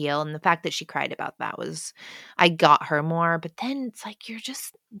Achilles heel. And the fact that she cried about that was, I got her more. But then it's like, you're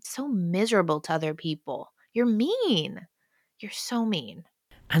just so miserable to other people. You're mean. You're so mean.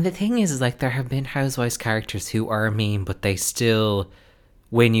 And the thing is like, there have been Housewives characters who are mean, but they still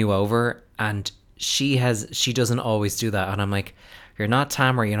win you over. And she doesn't always do that. And I'm like, you're not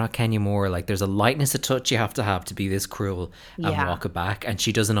Tamara, you're not Kenya Moore. Like, there's a lightness of touch you have to be this cruel and Yeah. walk it back. And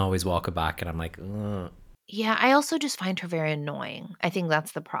she doesn't always walk it back. And I'm like, ugh. Yeah, I also just find her very annoying. I think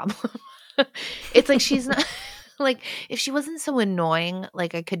that's the problem. It's like she's not like if she wasn't so annoying,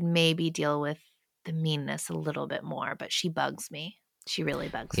 like I could maybe deal with the meanness a little bit more, but she bugs me. She really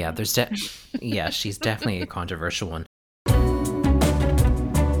bugs Yeah, me. yeah, she's definitely a controversial one.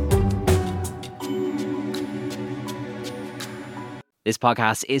 This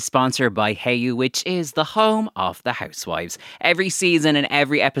podcast is sponsored by Heyu, which is the home of the Housewives. Every season and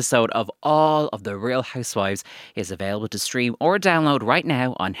every episode of all of the Real Housewives is available to stream or download right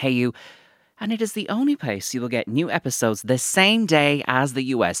now on Heyu. And it is the only place you will get new episodes the same day as the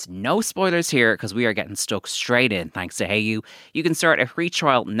US. No spoilers here because we are getting stuck straight in thanks to Heyu. You can start a free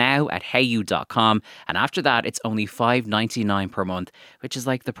trial now at heyu.com, and after that it's only $5.99 per month, which is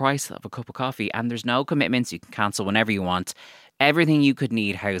like the price of a cup of coffee, and there's no commitments. You can cancel whenever you want. Everything you could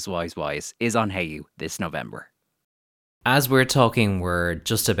need Housewives-wise is on Heyu this November. As we're talking, we're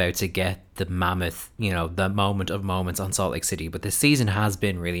just about to get the mammoth, the moment of moments on Salt Lake City. But this season has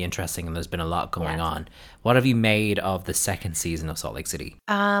been really interesting and there's been a lot going Yes. on. What have you made of the second season of Salt Lake City?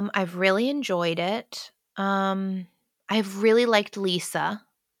 I've really enjoyed it. I've really liked Lisa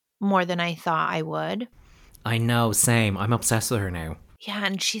more than I thought I would. I know, same. I'm obsessed with her now. Yeah,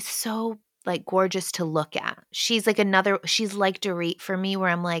 and she's so like gorgeous to look at. She's like she's like Dorit for me where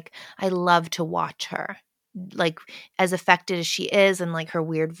I'm like, I love to watch her. Like as affected as she is and like her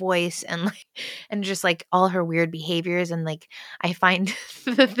weird voice and like and just like all her weird behaviors and like I find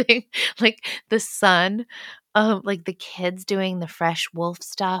the thing like the son of like the kids doing the fresh wolf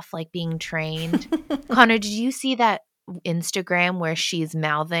stuff like being trained. Connor, did you see that Instagram where she's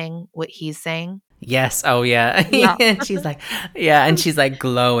mouthing what he's saying? Yes. Oh, yeah. Yeah. And she's like, yeah, and she's like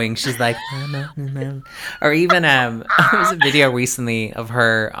glowing. She's like, or even there was a video recently of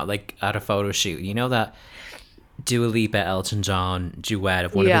her like at a photo shoot. You know that Dua Lipa Elton John duet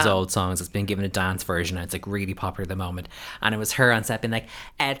of one of his Yeah. old songs that's been given a dance version, and it's like really popular at the moment. And it was her on set being like,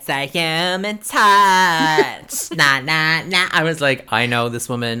 "It's a human touch." Nah, nah, nah. I was like, I know this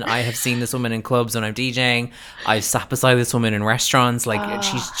woman. I have seen this woman in clubs when I'm DJing. I've sat beside this woman in restaurants. Like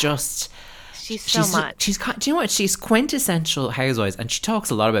she's just. She's so much. Do you know what? She's quintessential Housewives, and she talks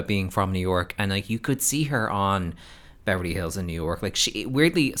a lot about being from New York, and like you could see her on Beverly Hills in New York. Like she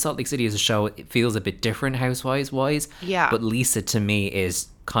weirdly, Salt Lake City as a show, it feels a bit different Housewives wise. Yeah. But Lisa to me is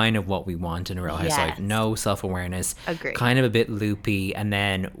kind of what we want in a Real Housewife. Yes. No self awareness. Agree. Kind of a bit loopy, and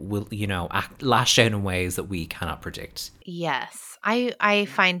then will lash out in ways that we cannot predict. Yes. I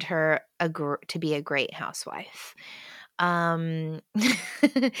find her to be a great housewife.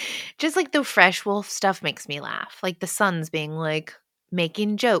 Just like the Fresh Wolf stuff makes me laugh. Like the son's being like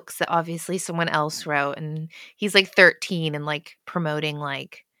making jokes that obviously someone else wrote, and he's like 13 and like promoting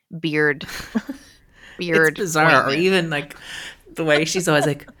like beard It's bizarre. Or ointment. even like the way she's always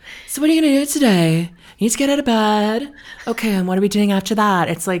like, "So what are you gonna do today? You need to get out of bed. Okay, and what are we doing after that?"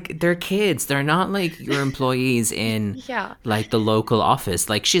 It's like they're kids. They're not like your employees in Yeah. like the local office.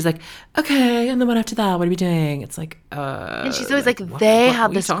 Like she's like, "Okay, and then what after that? What are we doing?" It's like, And she's always like, what they are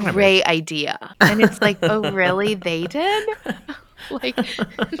had you this talking about? great idea. And it's like, oh, really? They did? Like,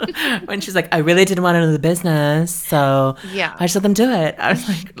 When she's like, "I really didn't want to know the business, so yeah. I just let them do it." I was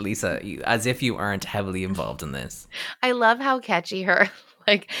like, Lisa, as if you aren't heavily involved in this. I love how catchy her,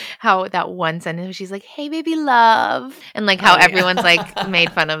 like, how that one sentence, she's like, hey, baby love. And like how Oh, yeah. everyone's like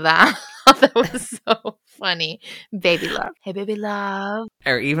made fun of that. That was so funny. Baby love. Hey, baby love.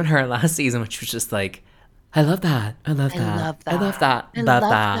 Or even her last season, which was just like, "I love that. I love I that. love that. I love that. I love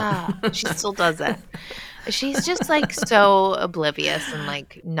love that." that. She still does it. She's just like so oblivious and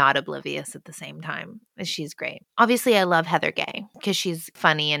like not oblivious at the same time. She's great. Obviously, I love Heather Gay because she's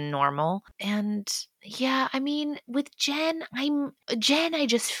funny and normal. And yeah, I mean, with Jen, I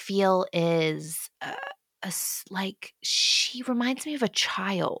just feel is like she reminds me of a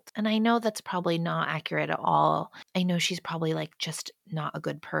child. And I know that's probably not accurate at all. I know she's probably like just not a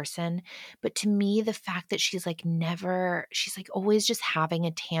good person. But to me, the fact that she's like always just having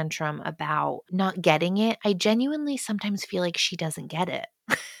a tantrum about not getting it, I genuinely sometimes feel like she doesn't get it.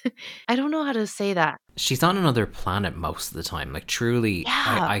 I don't know how to say that. She's on another planet most of the time. Like truly,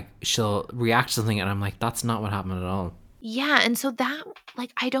 Yeah. she'll react to something, and I'm like, that's not what happened at all. Yeah. And so that,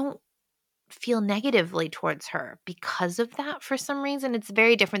 like, I don't feel negatively towards her because of that for some reason. It's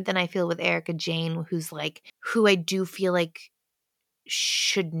very different than I feel with Erica Jane, who I do feel like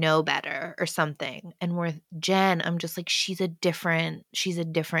should know better or something. And with Jen, I'm just like, she's a different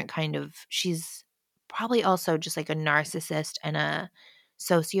kind of, she's probably also just like a narcissist and a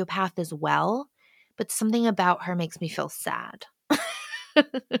sociopath as well. But something about her makes me feel sad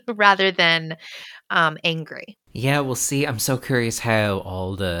rather than angry. Yeah, we'll see. I'm so curious how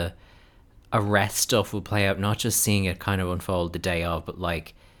all the arrest stuff will play out, not just seeing it kind of unfold the day of, but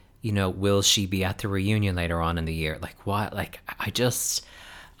like, will she be at the reunion later on in the year? Like what? Like I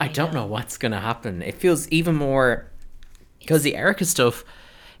don't know what's going to happen. It feels even more because the Erica stuff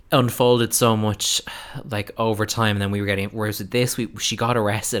unfolded so much like over time, and then we were getting, whereas with this, she got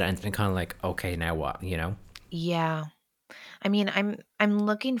arrested, and it's been kind of like, okay, now what, Yeah. I mean, I'm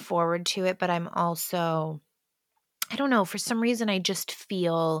looking forward to it, but I'm also, I don't know, for some reason I just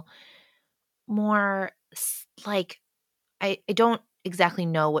feel more like I don't exactly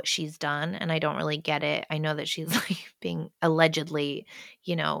know what she's done, and I don't really get it. I know that she's like being allegedly,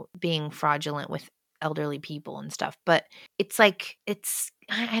 being fraudulent with elderly people and stuff, but it's like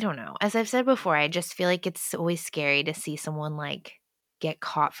I don't know. As I've said before, I just feel like it's always scary to see someone like get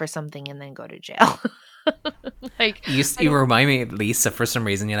caught for something and then go to jail. Like You remind me of Lisa for some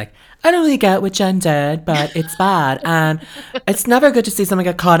reason. You're like, I don't really get what Jen did, but it's bad. And it's never good to see someone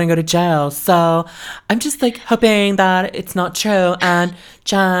get caught and go to jail. So I'm just like hoping that it's not true. And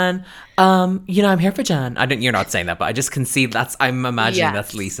Jen, I'm here for Jen. You're not saying that, but I just can see I'm imagining Yes.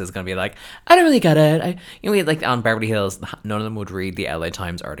 that's Lisa's going to be like, I don't really get it. Like on Beverly Hills, none of them would read the LA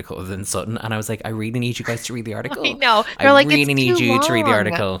Times article other than Sutton. And I was like, I really need you guys to read the article. I know. I They're like, really "It's need too you to read the long."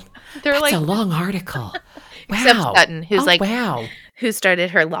 article. They're It's like, a long article. except Wow. Sutton, who's Oh, like, wow. who started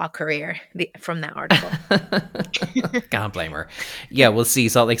her law career from that article. Can't blame her. Yeah, we'll see.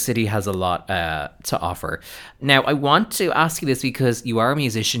 Salt Lake City has a lot to offer. Now, I want to ask you this because you are a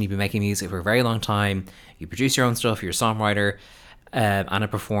musician. You've been making music for a very long time. You produce your own stuff. You're a songwriter and a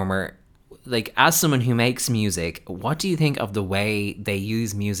performer. like, as someone who makes music, what do you think of the way they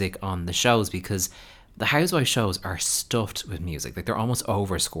use music on the shows? Because the Housewives shows are stuffed with music. Like, they're almost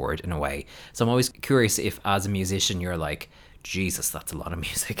overscored in a way. So I'm always curious if, as a musician, you're like, Jesus, that's a lot of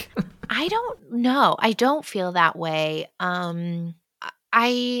music. I don't know. I don't feel that way.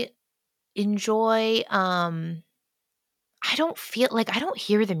 I enjoy I don't feel like I don't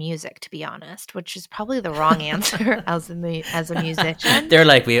hear the music, to be honest, which is probably the wrong answer as a musician. They're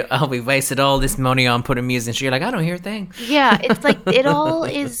like, we wasted all this money on putting music. So you're like, I don't hear a thing. Yeah, it's like it all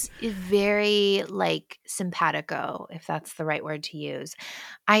is very like simpatico, if that's the right word to use.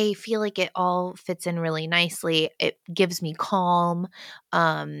 I feel like it all fits in really nicely. It gives me calm.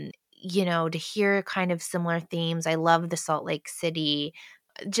 To hear kind of similar themes. I love the Salt Lake City.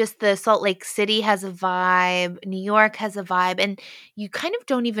 Just the Salt Lake City has a vibe, New York has a vibe, and you kind of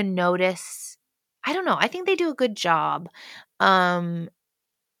don't even notice. I don't know. I think they do a good job. Um,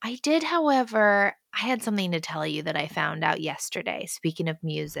 I did, however, I had something to tell you that I found out yesterday. Speaking of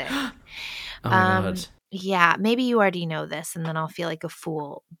music, Oh my um, God. yeah, maybe you already know this, and then I'll feel like a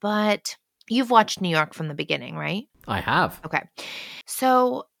fool. But you've watched New York from the beginning, right? I have. Okay.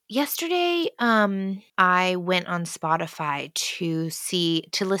 So yesterday, I went on Spotify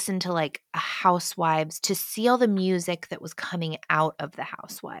to listen to like a Housewives, to see all the music that was coming out of the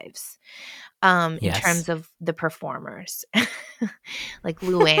Housewives, in Yes. terms of the performers, like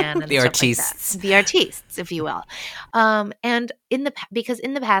Luann and The stuff artistes. like that. The artistes, if you will. And because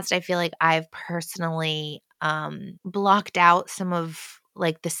in the past, I feel like I've personally blocked out some of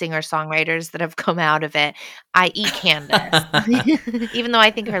like the singer-songwriters that have come out of it, i.e. Candace. Even though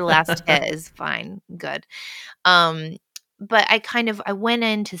I think her last hit is fine, good. But I went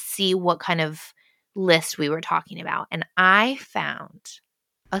in to see what kind of list we were talking about, and I found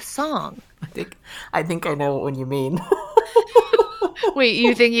a song. I think I know what you mean. Wait,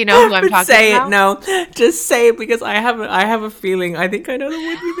 you think you know who I'm talking Say about? it, no. Just say it because I have a feeling. I think I know what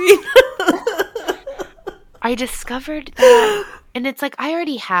you mean. I discovered that, and it's like I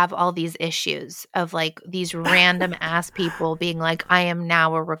already have all these issues of like these random ass people being like, I am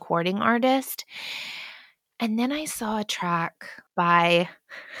now a recording artist. And then I saw a track by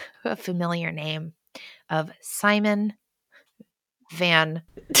a familiar name of Simon Van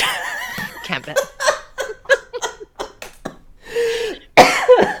Kempen.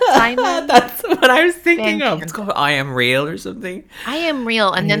 Simon That's what I was thinking Van of. It's called I Am Real or something. I Am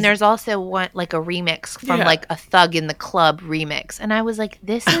Real. And then he's- there's also one like a remix from Yeah. like a Thug in the Club remix. And I was like,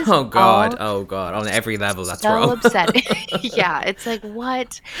 this is Oh God. all Oh God. On every level, that's so wrong. upsetting. Yeah, it's like,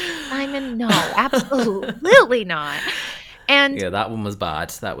 what? Simon, no, absolutely not. And Yeah, that one was bad.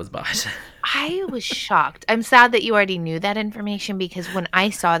 That was bad. I was shocked. I'm sad that you already knew that information, because when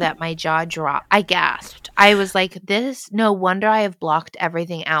I saw that, my jaw dropped. I gasped. I was like, no wonder I have blocked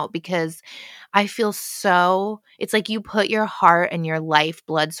everything out, because I feel it's like you put your heart and your life,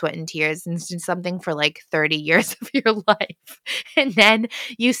 blood, sweat, and tears into something for like 30 years of your life. And then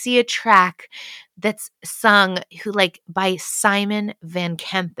you see a track that's sung by Simon Van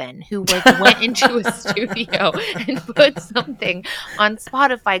Kempen, who went into a studio and put something on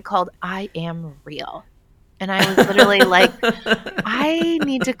Spotify called I Am Real. And I was literally like, I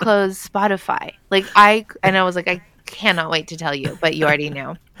need to close Spotify. I was like, I cannot wait to tell you, but you already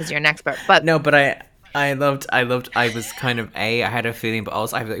know because you're an expert. But No, but I was kind of I had a feeling, but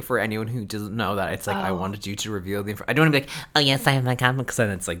also I feel like for anyone who doesn't know that, it's like I wanted you to reveal the information. I don't want to be like, oh yes, I am my camera, because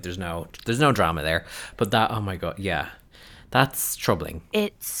then it's like there's no drama there. But that, oh my God, yeah, that's troubling.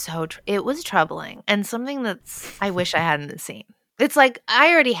 it's it was troubling, and something I wish I hadn't seen. It's like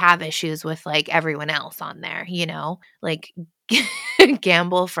I already have issues with like everyone else on there, like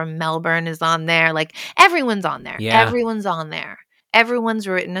Gamble from Melbourne is on there. Like everyone's on there. Yeah. Everyone's on there. Everyone's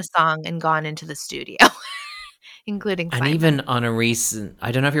written a song and gone into the studio, including And Simon. even on a recent,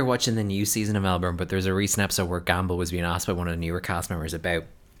 I don't know if you're watching the new season of Melbourne, but there's a recent episode where Gamble was being asked by one of the newer cast members about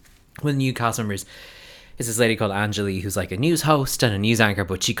one of the new cast members is this lady called Angeli, who's like a news host and a news anchor,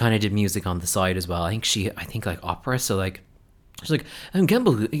 but she kind of did music on the side as well. I think like opera. So like, she's like,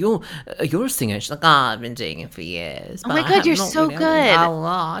 Gamble, you're singing. She's like, I've been doing it for years. Oh my God, you're so good.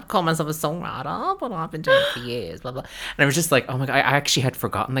 I'd call myself a songwriter, but I've been doing it for years. Blah blah. And I was just like, oh my God, I actually had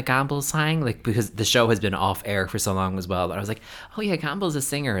forgotten that Gamble sang, like, because the show has been off air for so long as well. But I was like, oh yeah, Gamble's a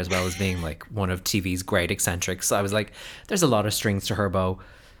singer as well as being like one of TV's great eccentrics. So I was like, there's a lot of strings to her bow.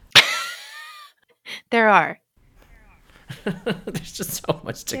 There are. There's just so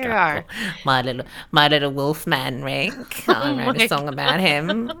much to There go. are. My little wolfman, Rick. I wrote a song about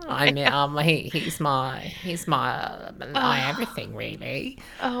him. He's my everything, really.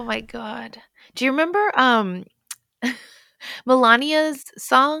 Oh my God. Do you remember Melania's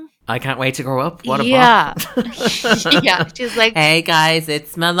song? I can't wait to grow up. What a Yeah. bop. Yeah. She's like, Hey guys,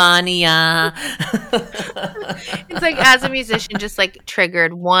 it's Melania. it's like as a musician, just like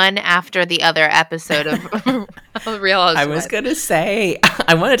triggered one after the other episode of Real Housewives. I was gonna say,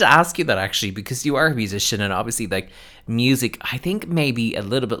 I wanted to ask you that actually because you are a musician and obviously like music, I think maybe a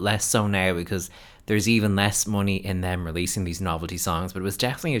little bit less so now because there's even less money in them releasing these novelty songs, but it was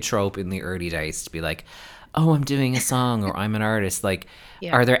definitely a trope in the early days to be like, oh, I'm doing a song or I'm an artist. Like,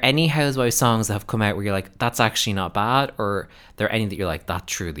 Yeah. are there any Housewives songs that have come out where you're like, that's actually not bad? Or are there any that you're like, that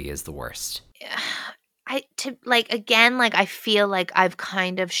truly is the worst? I feel like I've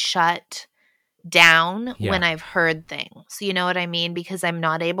kind of shut down Yeah. when I've heard things. You know what I mean? Because I'm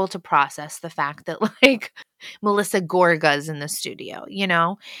not able to process the fact that like Melissa Gorga's in the studio, you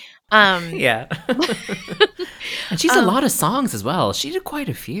know? Yeah. And she's a lot of songs as well. She did quite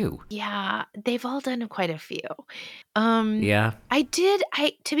a few. Yeah, they've all done quite a few. Yeah.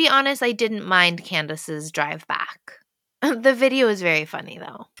 To be honest, I didn't mind Candace's drive back. The video is very funny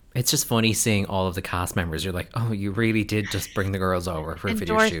though. It's just funny seeing all of the cast members. You're like, oh, you really did just bring the girls over for a And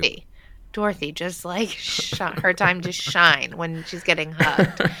video shoot. Dorothy just like her time to shine when she's getting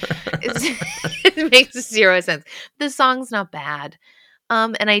hugged. It makes zero sense. The song's not bad.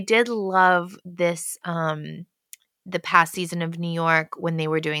 And I did love this the past season of New York when they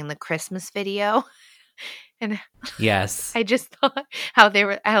were doing the Christmas video. And Yes. I just thought how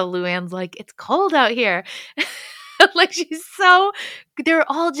Luann's like, it's cold out here. Like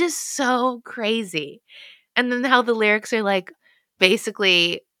they're all just so crazy. And then how the lyrics are like,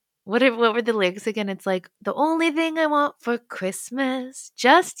 basically, what were the lyrics again? It's like, the only thing I want for Christmas,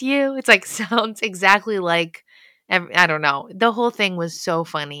 just you. It's like, sounds exactly like, I don't know. The whole thing was so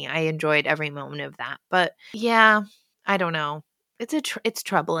funny. I enjoyed every moment of that. But yeah, I don't know. It's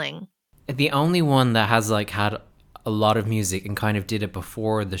troubling. The only one that has like had a lot of music and kind of did it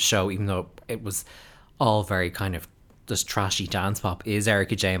before the show, even though it was all very kind of just trashy dance pop, is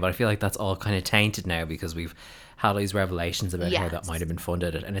Erica Jane. But I feel like that's all kind of tainted now because we've had these revelations about how that might have been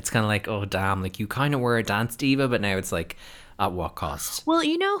funded. And it's kind of like, oh, damn, like you kind of were a dance diva, but now it's like, at what cost? Well,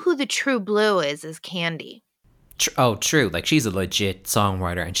 you know who the true blue is Candy. True. Like she's a legit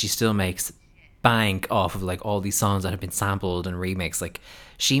songwriter and she still makes bank off of like all these songs that have been sampled and remixed. Like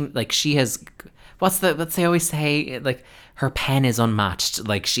she has, what they always say, like her pen is unmatched.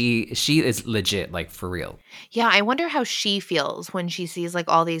 Like she is legit, like for real. Yeah, I wonder how she feels when she sees like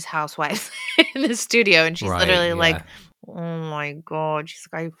all these housewives in the studio and she's literally like, oh my God. She's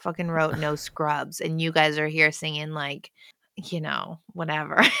like, I fucking wrote No Scrubs and you guys are here singing like, you know,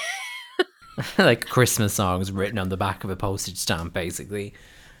 whatever. Like Christmas songs written on the back of a postage stamp, basically.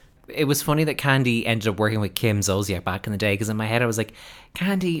 It was funny that Candy ended up working with Kim Zolciak back in the day because in my head I was like,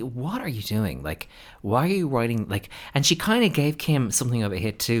 Candy, what are you doing? Like, why are you writing like? And she kind of gave Kim something of a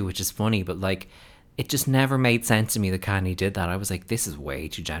hit too, which is funny, but like, it just never made sense to me that Candy did that. I was like, this is way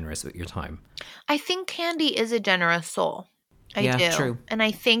too generous with your time. I think Candy is a generous soul. I do. True. And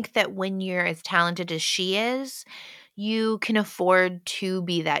I think that when you're as talented as she is, you can afford to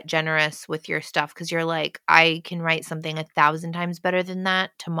be that generous with your stuff because you're like, I can write something 1,000 times better than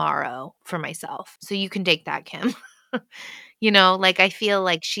that tomorrow for myself. So you can take that, Kim. You know, like I feel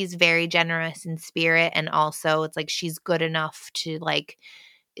like she's very generous in spirit. And also it's like she's good enough to like,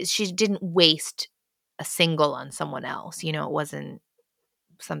 she didn't waste a single on someone else. You know, it wasn't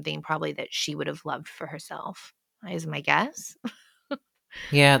something probably that she would have loved for herself, is my guess.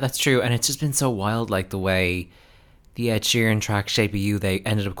 Yeah, that's true. And it's just been so wild, like the way the Ed Sheeran track Shape of You, they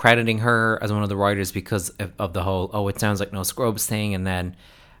ended up crediting her as one of the writers because of the whole, oh, it sounds like No Scrubs thing. And then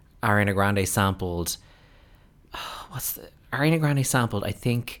Ariana Grande sampled, Ariana Grande sampled, I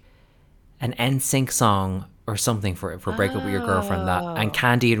think, an NSYNC song or something for Break Up With Your Girlfriend. That, and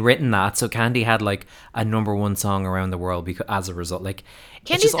Candy had written that. So Candy had like a #1 song around the world because as a result, like,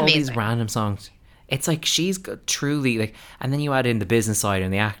 Candy's it's just all amazing. these random songs. It's like she's truly like, and then you add in the business side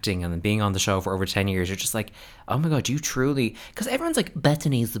and the acting and then being on the show for over 10 years. You're just like, oh my God, you truly, because everyone's like,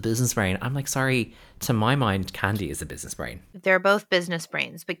 Bethany's the business brain. I'm like, sorry, to my mind, Candy is the business brain. They're both business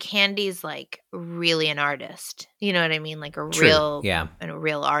brains, but Candy's like really an artist. You know what I mean? Like a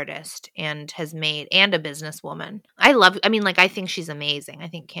real artist and has made, and a businesswoman. I think she's amazing. I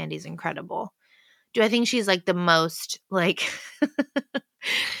think Candy's incredible. Do I think she's like the most like,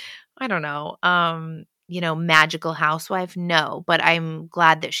 I don't know, magical housewife? No, but I'm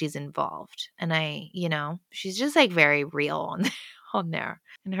glad that she's involved. And she's just like very real on there.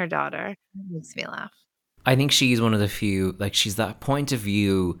 And her daughter makes me laugh. I think she's one of the few, like she's that point of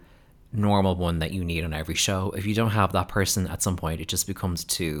view normal one that you need on every show. If you don't have that person at some point, it just becomes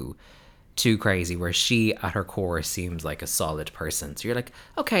too too crazy, where she at her core seems like a solid person. So you're like,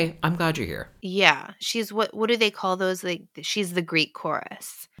 okay, I'm glad you're here. Yeah, she's what do they call those? Like she's the Greek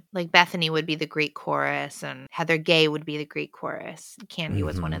chorus. Like Bethany would be the Greek chorus, and Heather Gay would be the Greek chorus. Candy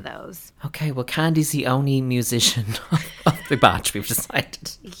was one of those. Okay, well, Candy's the only musician of the batch, we've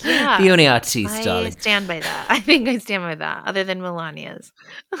decided. Yeah, The only artiste, I darling. stand by that. I think I stand by that. Other than Melania's.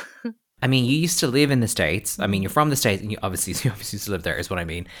 I mean, you used to live in the States. I mean, you're from the States, and you obviously used to live there, is what I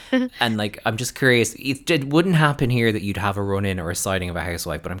mean. And like, I'm just curious. It wouldn't happen here that you'd have a run-in or a sighting of a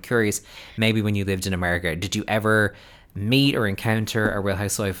housewife, but I'm curious. Maybe when you lived in America, did you ever meet or encounter a Real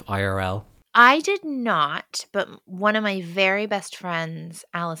Housewife IRL? I did not, but one of my very best friends,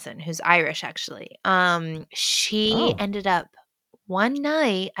 Allison, who's Irish actually, she Oh. ended up one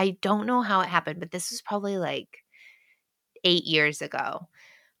night. I don't know how it happened, but this was probably like 8 years ago.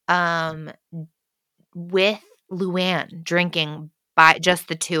 With Luann drinking by just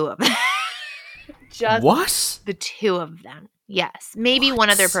the two of them. Just What? the two of them. Yes. Maybe one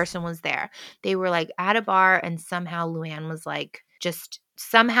other person was there. They were like at a bar, and somehow Luann was like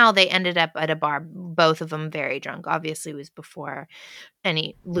somehow they ended up at a bar, both of them very drunk. Obviously it was before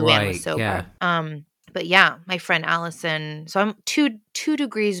Luann was Right, sober. yeah. But yeah, my friend Allison. So I'm two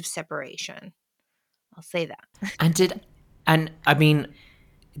degrees of separation. I'll say that.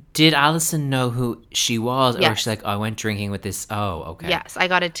 Did Alison know who she was? Or was Yes. she like, I went drinking with this? Oh, okay. Yes, I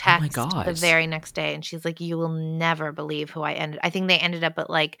got a text God. the very next day, and she's like, "You will never believe who I ended." I think they ended up at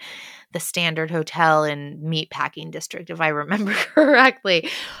like the Standard Hotel in Meatpacking District, if I remember correctly.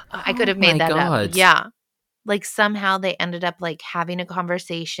 I could have Oh my made that God. up. Yeah, like somehow they ended up like having a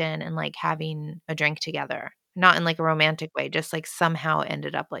conversation and like having a drink together, not in like a romantic way, just like somehow it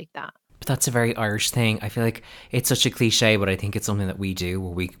ended up like that. But that's a very Irish thing. I feel like it's such a cliche, but I think it's something that we do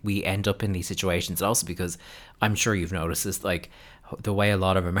where we end up in these situations. And also because I'm sure you've noticed this, like the way a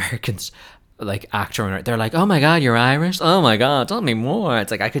lot of Americans like act around, they're like, oh my God, you're Irish? Oh my God, tell me more. It's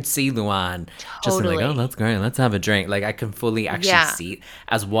like I could see Luann just like, Totally. oh, that's great. Let's have a drink. Like I can fully actually Yeah. see it.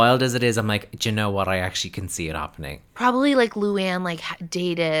 As wild as it is, I'm like, do you know what? I actually can see it happening. Probably like Luann like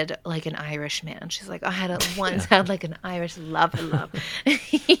dated like an Irish man. She's like, I once had like an Irish lover.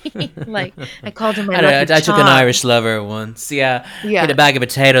 Like I called him my I lucky took an charm. Irish lover once. Yeah. Yeah. Had a bag of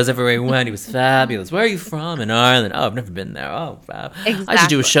potatoes everywhere he went. He was fabulous. Where are you from? In Ireland. Oh, I've never been there. Oh, fab. I should do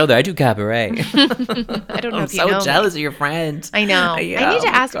Exactly. a show there. I do cabaret. I don't know I'm if you so know me. jealous of your friend. I know. Yeah, I need to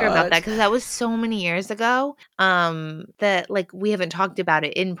oh my ask her about God. that because that was so many years ago. That like we haven't talked about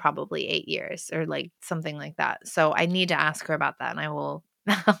it in probably 8 years or like something like that. So I need to ask her about that, and I will.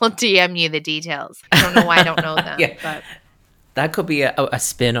 I'll DM you the details. I don't know why I don't know them. Yeah. But That could be a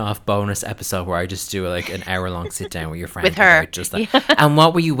spin-off bonus episode where I just do like an hour-long sit-down with your friend. With her. about just that. And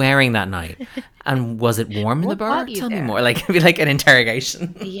what were you wearing that night? And was it warm in the What bar? brought you Tell me there? more. Like, it'd be like an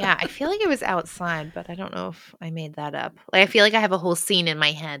interrogation. yeah, I feel like it was outside, but I don't know if I made that up. Like I feel like I have a whole scene in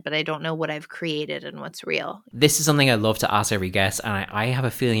my head, but I don't know what I've created and what's real. This is something I love to ask every guest, and I have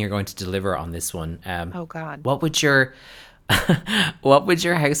a feeling you're going to deliver on this one. Oh God. What would your what would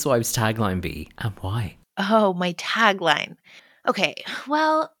your housewives tagline be, and why? Oh, my tagline. Okay,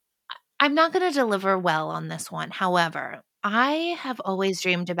 well, I'm not going to deliver well on this one. However, I have always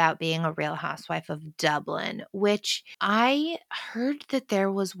dreamed about being a Real Housewife of Dublin, which I heard that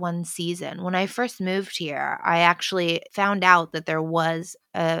there was one season. When I first moved here, I actually found out that there was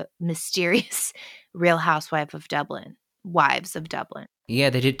a mysterious Real Housewife of Dublin, Wives of Dublin. Yeah,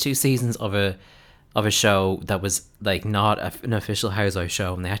 they did 2 seasons of a show that was like not an official housewife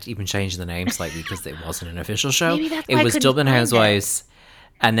show, and they had to even change the name slightly because it wasn't an official show. Maybe that's It why I was couldn't Dublin find it. Housewives,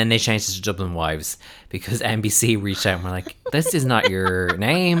 and then they changed it to Dublin Wives because NBC reached out and were like, "This is not your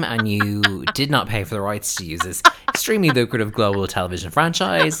name, and you did not pay for the rights to use this extremely lucrative global television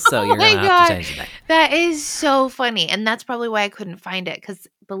franchise, so you're my gonna have God. to change the name." That is so funny. And that's probably why I couldn't find it. Because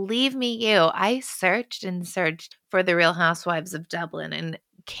believe me, I searched and searched for the Real Housewives of Dublin and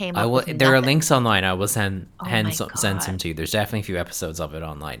came I up will. with There are nothing. links online. I will send Oh my send some God. to you. There's definitely a few episodes of it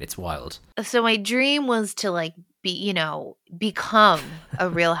online. It's wild. So my dream was to like be, become a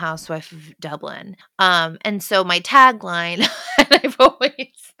Real Housewife of Dublin. And so my tagline, and I've always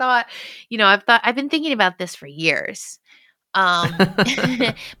thought, I've been thinking about this for years. But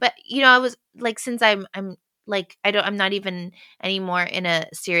I was like, since I'm like, I'm not even anymore in a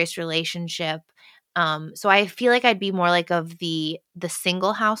serious relationship. So I feel like I'd be more like of the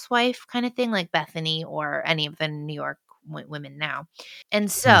single housewife kind of thing, like Bethany or any of the New York women now. And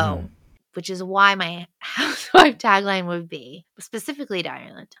so, which is why my housewife tagline would be specifically to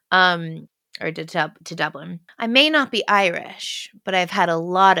Ireland, or to Dublin. I may not be Irish, but I've had a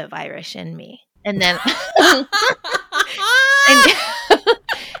lot of Irish in me. And then, and,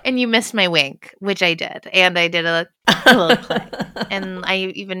 And you missed my wink, which I did. And I did a little play. And I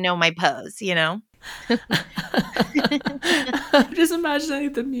even know my pose, you know? I'm just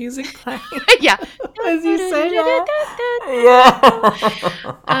imagining the music playing Yeah. as you say that.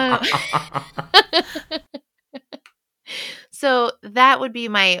 Yeah. So that would be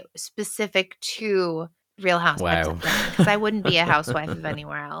my specific to Real Housewives Wow. of Atlanta, because I wouldn't be a housewife of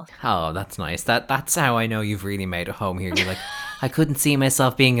anywhere else. Oh, that's nice. That's how I know you've really made a home here. You're like, I couldn't see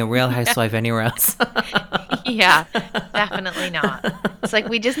myself being a Real Housewife anywhere else. Yeah, definitely not. It's like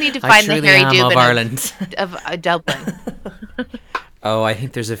we just need to I find the truly Harry am of Dubin Ireland. of Dublin. Oh, I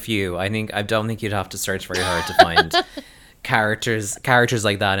think there's a few. I don't think you'd have to search very hard to find characters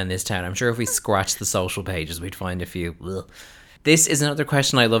like that in this town. I'm sure if we scratch the social pages, we'd find a few. Ugh. This is another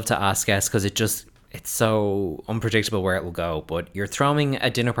question I love to ask guests because it's so unpredictable where it will go. But you're throwing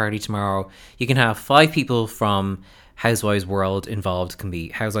a dinner party tomorrow. You can have 5 people from Housewives world involved. It can be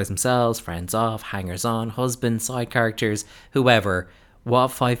housewives themselves, friends of, hangers on, husbands, side characters, whoever. What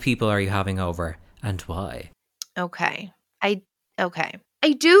 5 people are you having over and why? Okay. I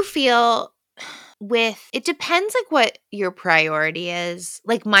do feel it depends like what your priority is.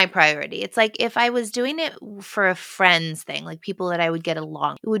 Like my priority. It's like if I was doing it for a friends thing, like people that I would get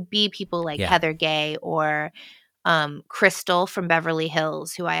along, it would be people like Yeah. Heather Gay or Crystal from Beverly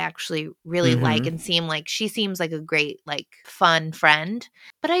Hills, who I actually really like and she seems like a great, like fun friend.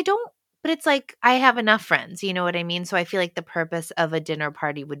 But it's like I have enough friends, you know what I mean? So I feel like the purpose of a dinner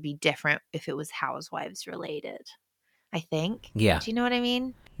party would be different if it was housewives related, I think. Yeah. Do you know what I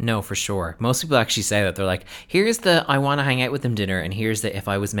mean? No, for sure. Most people actually say that. They're like, here's the I want to hang out with them dinner, and here's the if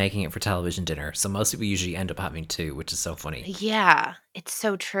I was making it for television dinner. So most people usually end up having 2, which is so funny. Yeah, it's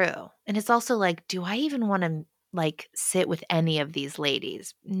so true. And it's also like, do I even want to like sit with any of these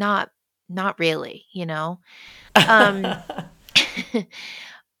ladies? Not really, you know?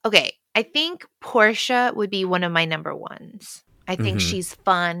 Okay, I think Portia would be one of my number ones. I think she's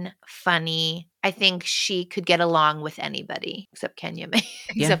fun, funny. I think she could get along with anybody except Kenya.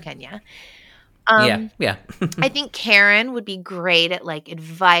 Except Kenya. Yeah. I think Karen would be great at like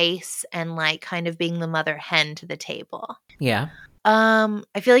advice and like kind of being the mother hen to the table. Yeah.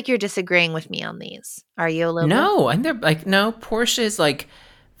 I feel like you're disagreeing with me on these. Are you a little bit? No, and they're like, no, Portia is like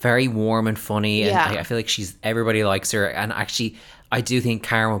very warm and funny, and I feel like everybody likes her. And actually, I do think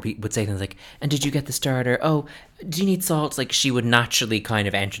Karen would say things like, and did you get the starter? Oh, do you need salt? Like she would naturally kind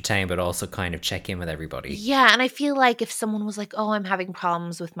of entertain, but also kind of check in with everybody. Yeah, and I feel like if someone was like, oh, I'm having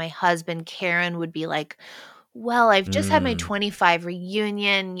problems with my husband, Karen would be like, well, I've just had my 25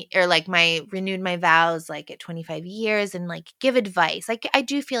 reunion or like renewed my vows like at 25 years and like give advice. Like I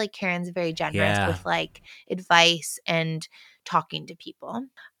do feel like Karen's very generous with like advice and talking to people.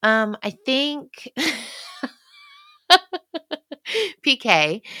 I think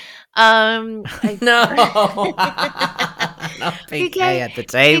PK. No. Not PK at the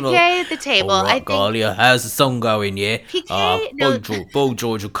table. PK at the table. All right, I think Galia, how's the sun going, yeah? PK, Boy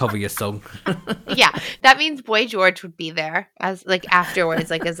George will cover your song. Yeah, that means Boy George would be there as like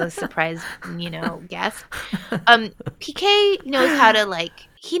afterwards, like as a surprise, guest. PK knows how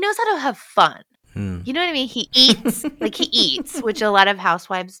to have fun. You know what I mean? He eats, which a lot of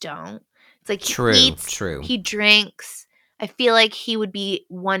housewives don't. It's like he eats, he drinks. I feel like he would be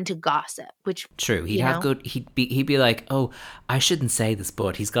one to gossip, which true. He'd have good. He'd be like, oh, I shouldn't say this,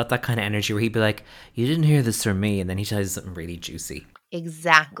 but he's got that kind of energy where he'd be like, you didn't hear this from me, and then he tells you something really juicy.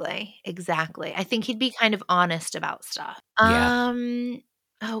 Exactly. I think he'd be kind of honest about stuff. Yeah.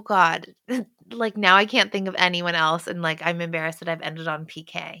 Oh God, like now I can't think of anyone else, and like I'm embarrassed that I've ended on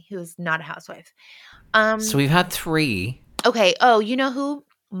PK, who's not a housewife. So we've had 3. Okay. Oh, you know who?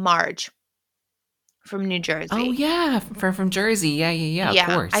 Marge. From New Jersey. Oh yeah, from Jersey. Yeah.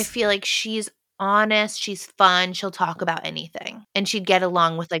 Of course. I feel like she's honest. She's fun. She'll talk about anything, and she'd get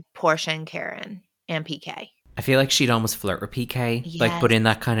along with like Portia and Karen and PK. I feel like she'd almost flirt with PK, Yes. like, but in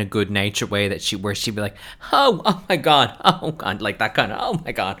that kind of good natured way where she'd be like, oh my god, like that kind of, oh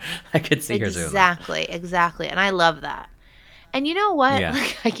my god, I could see her doing that. Exactly, and I love that. And you know what? Yeah.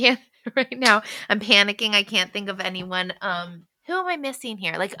 Like, I can't right now. I'm panicking. I can't think of anyone. Who am I missing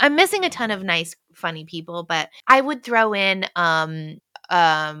here? Like I'm missing a ton of nice, funny people, but I would throw in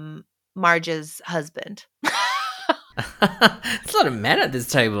Marge's husband. It's a lot of men at this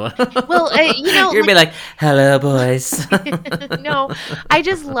table. Well, you're gonna be like, hello, boys. No, I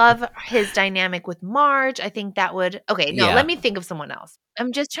just love his dynamic with Marge. I think that would. Okay, no, let me think of someone else.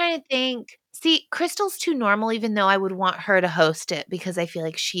 I'm just trying to think. See, Crystal's too normal, even though I would want her to host it because I feel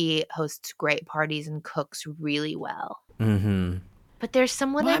like she hosts great parties and cooks really well. Mm-hmm. But there's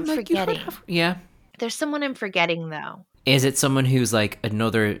someone I'm forgetting. Yeah. There's someone I'm forgetting though. Is it someone who's like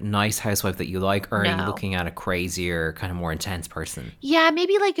another nice housewife that you like, or are you No. looking at a crazier, kind of more intense person? Yeah,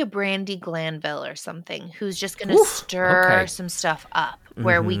 maybe like a Brandy Glanville or something who's just gonna Oof. stir Okay. some stuff up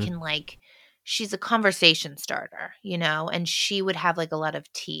where we Mm-hmm. can like she's a conversation starter, and she would have like a lot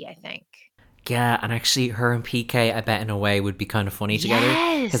of tea, I think. Yeah, and actually, her and PK, I bet in a way, would be kind of funny together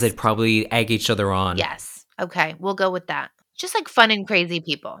because Yes. they'd probably egg each other on. Yes. Okay, we'll go with that. Just like fun and crazy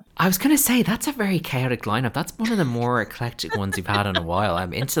people. I was gonna say that's a very chaotic lineup. That's one of the more eclectic ones you've had in a while.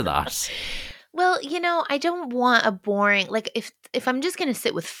 I'm into that. Well, I don't want a boring like if I'm just going to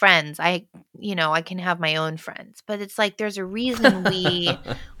sit with friends, I can have my own friends. But it's like there's a reason we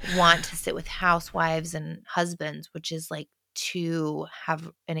want to sit with housewives and husbands, which is like to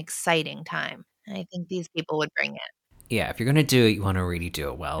have an exciting time. And I think these people would bring it. Yeah, if you're gonna do it, you want to really do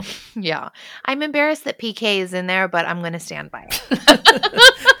it well. Yeah. I'm embarrassed that PK is in there, but I'm going to stand by it.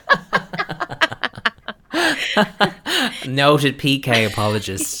 Noted PK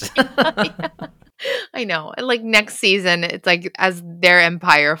apologist. I know. And like next season, it's like as their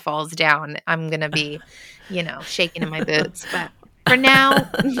empire falls down, I'm going to be, shaking in my boots. But for now,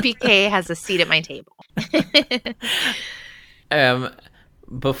 PK has a seat at my table.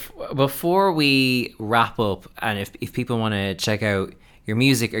 Before we wrap up, and if people want to check out your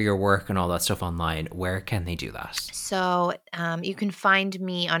music or your work and all that stuff online, where can they do that? So you can find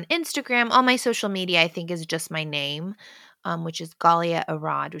me on Instagram. All my social media, I think, is just my name, which is Galia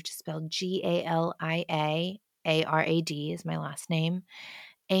Arad, which is spelled Galiaarad is my last name.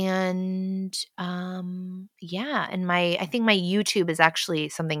 And and I think my YouTube is actually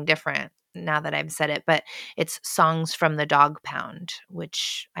something different now that I've said it, but it's Songs from the Dog Pound,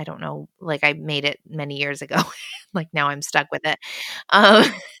 which I don't know, like I made it many years ago. Like now I'm stuck with it. Um,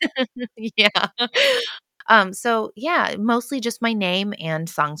 yeah. So yeah, mostly just my name and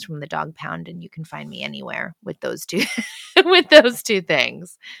Songs from the Dog Pound, and you can find me anywhere with those two with those two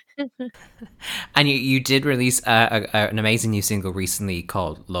things. And you did release an amazing new single recently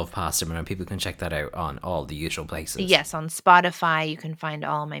called Love Past Him, and people can check that out on all the usual places. Yes, on Spotify you can find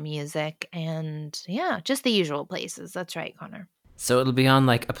all my music and yeah, just the usual places. That's right, Connor. So it'll be on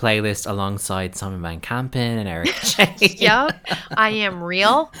like a playlist alongside Simon Van Kampen and Eric J. Yep. I Am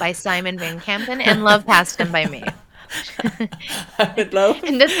Real by Simon Van Kampen and Love Past Him by me. I would love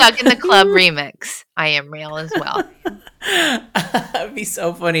And the Stuck in the Club remix, I Am Real as well. It'd be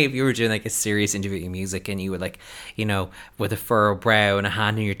so funny if you were doing like a serious interview with your music and you would like, with a furrowed brow and a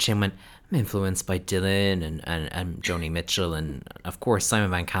hand on your chin went, I'm influenced by Dylan and Joni Mitchell and of course Simon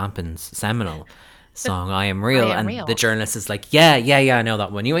Van Kampen's seminal song I Am Real. I Am And Real. the journalist is like, yeah, I know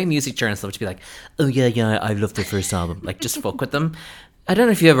that one. You know, a music journalist love to be like, oh yeah, I love their first album. Like just fuck with them. I don't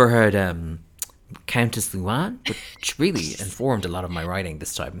know if you ever heard Countess Luann, which really informed a lot of my writing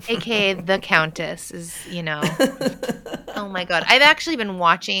this time. AKA the Countess is, oh my God. I've actually been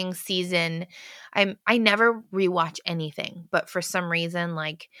watching I never rewatch anything, but for some reason,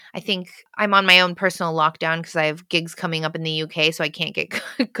 like I think I'm on my own personal lockdown because I have gigs coming up in the UK, so I can't get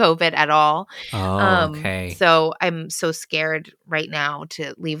COVID at all. Oh, okay. So I'm so scared right now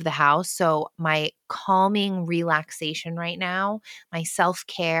to leave the house. So my calming relaxation right now, my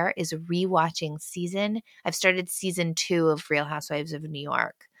self-care is rewatching I've started season 2 of Real Housewives of New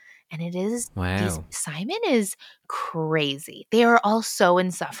York. And it is, Wow. Simon is crazy. They are all so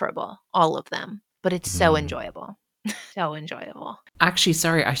insufferable, all of them, but it's so enjoyable. So enjoyable. Actually,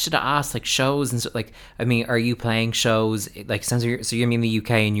 sorry, I should have asked, like, shows and stuff. Like, I mean, are you playing shows? Like, so you're in the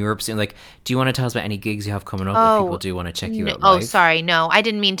UK and Europe soon. Like, do you want to tell us about any gigs you have coming up if people do want to check you out live? Oh, sorry. No, I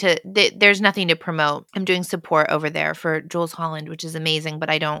didn't mean to. There's nothing to promote. I'm doing support over there for Jules Holland, which is amazing, but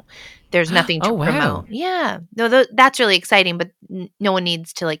there's nothing to Oh, wow. promote. Yeah. No, that's really exciting, but no one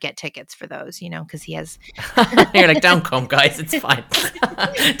needs to, like, get tickets for those, because he has. You're like, don't come, guys. It's fine.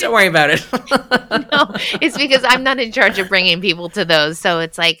 Don't worry about it. No, it's because I'm not in charge of bringing people to those. So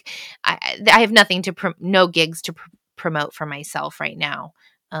it's like I have nothing no gigs to promote for myself right now.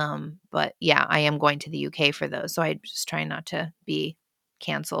 But yeah, I am going to the UK for those. So I just try not to be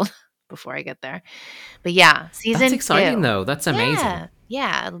canceled before I get there. But yeah, season That's exciting, 2. though. That's amazing.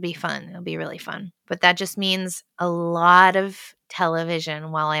 Yeah, it'll be fun. It'll be really fun. But that just means a lot of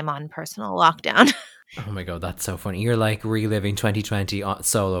television while I'm on personal lockdown. Oh my God, that's so funny. You're like reliving 2020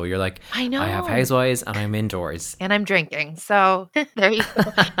 solo. You're like, I know. I have Housewives and I'm indoors. And I'm drinking. So there you go.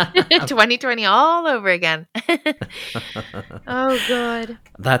 2020 all over again. Oh, God.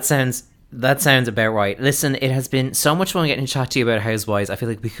 That sounds That sounds about right. Listen, it has been so much fun getting to chat to you about Housewives. I feel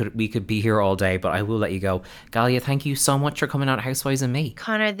like we could be here all day, but I will let you go. Galia, thank you so much for coming on Housewives and Me.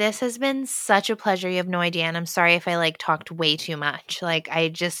 Connor, this has been such a pleasure. You have no idea. And I'm sorry if I like talked way too much. Like I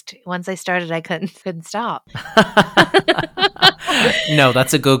just, once I started, I couldn't stop. No,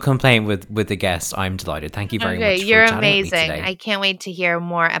 that's a good complaint with the guest. I'm delighted. Thank you very much. You're for chatting with me amazing. today. I can't wait to hear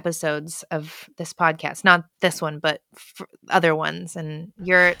more episodes of this podcast. Not this one, but other ones. And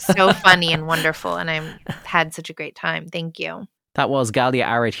you're so funny and wonderful. And I've had such a great time. Thank you. That was Galia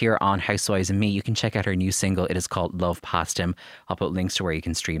Arad here on Housewives and Me. You can check out her new single. It is called Love Past Him. I'll put links to where you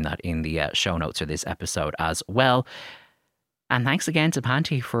can stream that in the show notes for this episode as well. And thanks again to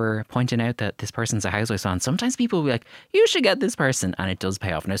Panty for pointing out that this person's a Housewives fan. Sometimes people will be like, you should get this person. And it does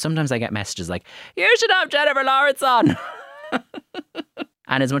pay off. Now, sometimes I get messages like, you should have Jennifer Lawrence on.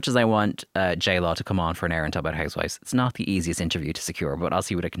 And as much as I want J-Law to come on for an hour and talk about Housewives, it's not the easiest interview to secure, but I'll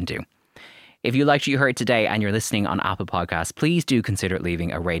see what I can do. If you liked what you heard today and you're listening on Apple Podcasts, please do consider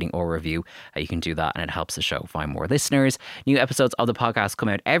leaving a rating or review. You can do that and it helps the show find more listeners. New episodes of the podcast come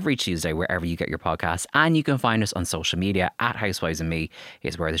out every Tuesday wherever you get your podcasts, and you can find us on social media at Housewives and Me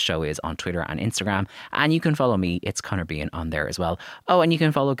is where the show is on Twitter and Instagram, and you can follow me, it's Connor Bean, on there as well. Oh, and you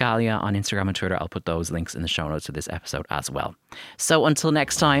can follow Galia on Instagram and Twitter. I'll put those links in the show notes of this episode as well. So until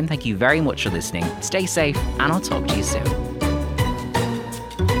next time, thank you very much for listening. Stay safe and I'll talk to you soon.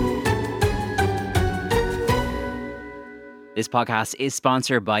 This podcast is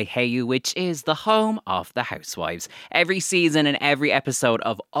sponsored by Hayu, which is the home of the Housewives. Every season and every episode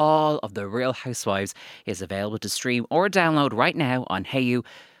of all of the Real Housewives is available to stream or download right now on Hayu.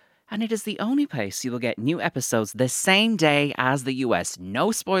 And it is the only place you will get new episodes the same day as the US.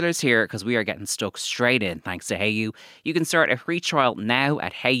 No spoilers here because we are getting stuck straight in thanks to Hayu. You can start a free trial now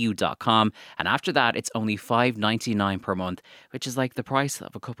at hayu.com. And after that, it's only $5.99 per month, which is like the price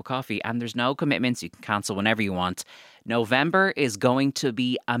of a cup of coffee. And there's no commitments. You can cancel whenever you want. November is going to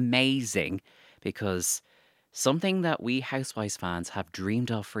be amazing because something that we Housewives fans have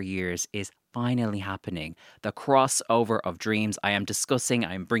dreamed of for years is finally happening. The crossover of dreams I am discussing,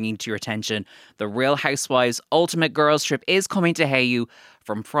 I am bringing to your attention. The Real Housewives Ultimate Girls Trip is coming to Hayu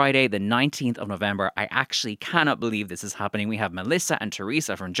from Friday, the 19th of November. I actually cannot believe this is happening. We have Melissa and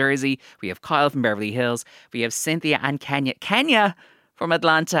Teresa from Jersey. We have Kyle from Beverly Hills. We have Cynthia and Kenya from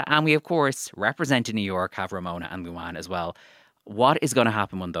Atlanta. And we, of course, representing New York, have Ramona and Luann as well. What is going to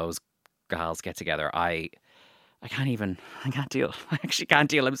happen when those gals get together? I can't deal. I actually can't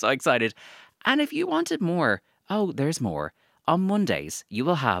deal. I'm so excited. And if you wanted more, oh, there's more. On Mondays, you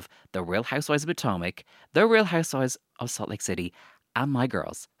will have The Real Housewives of Potomac, The Real Housewives of Salt Lake City, and my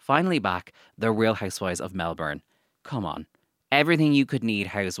girls, finally back, The Real Housewives of Melbourne. Come on. Everything you could need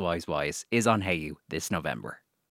Housewives-wise is on Hayu this November.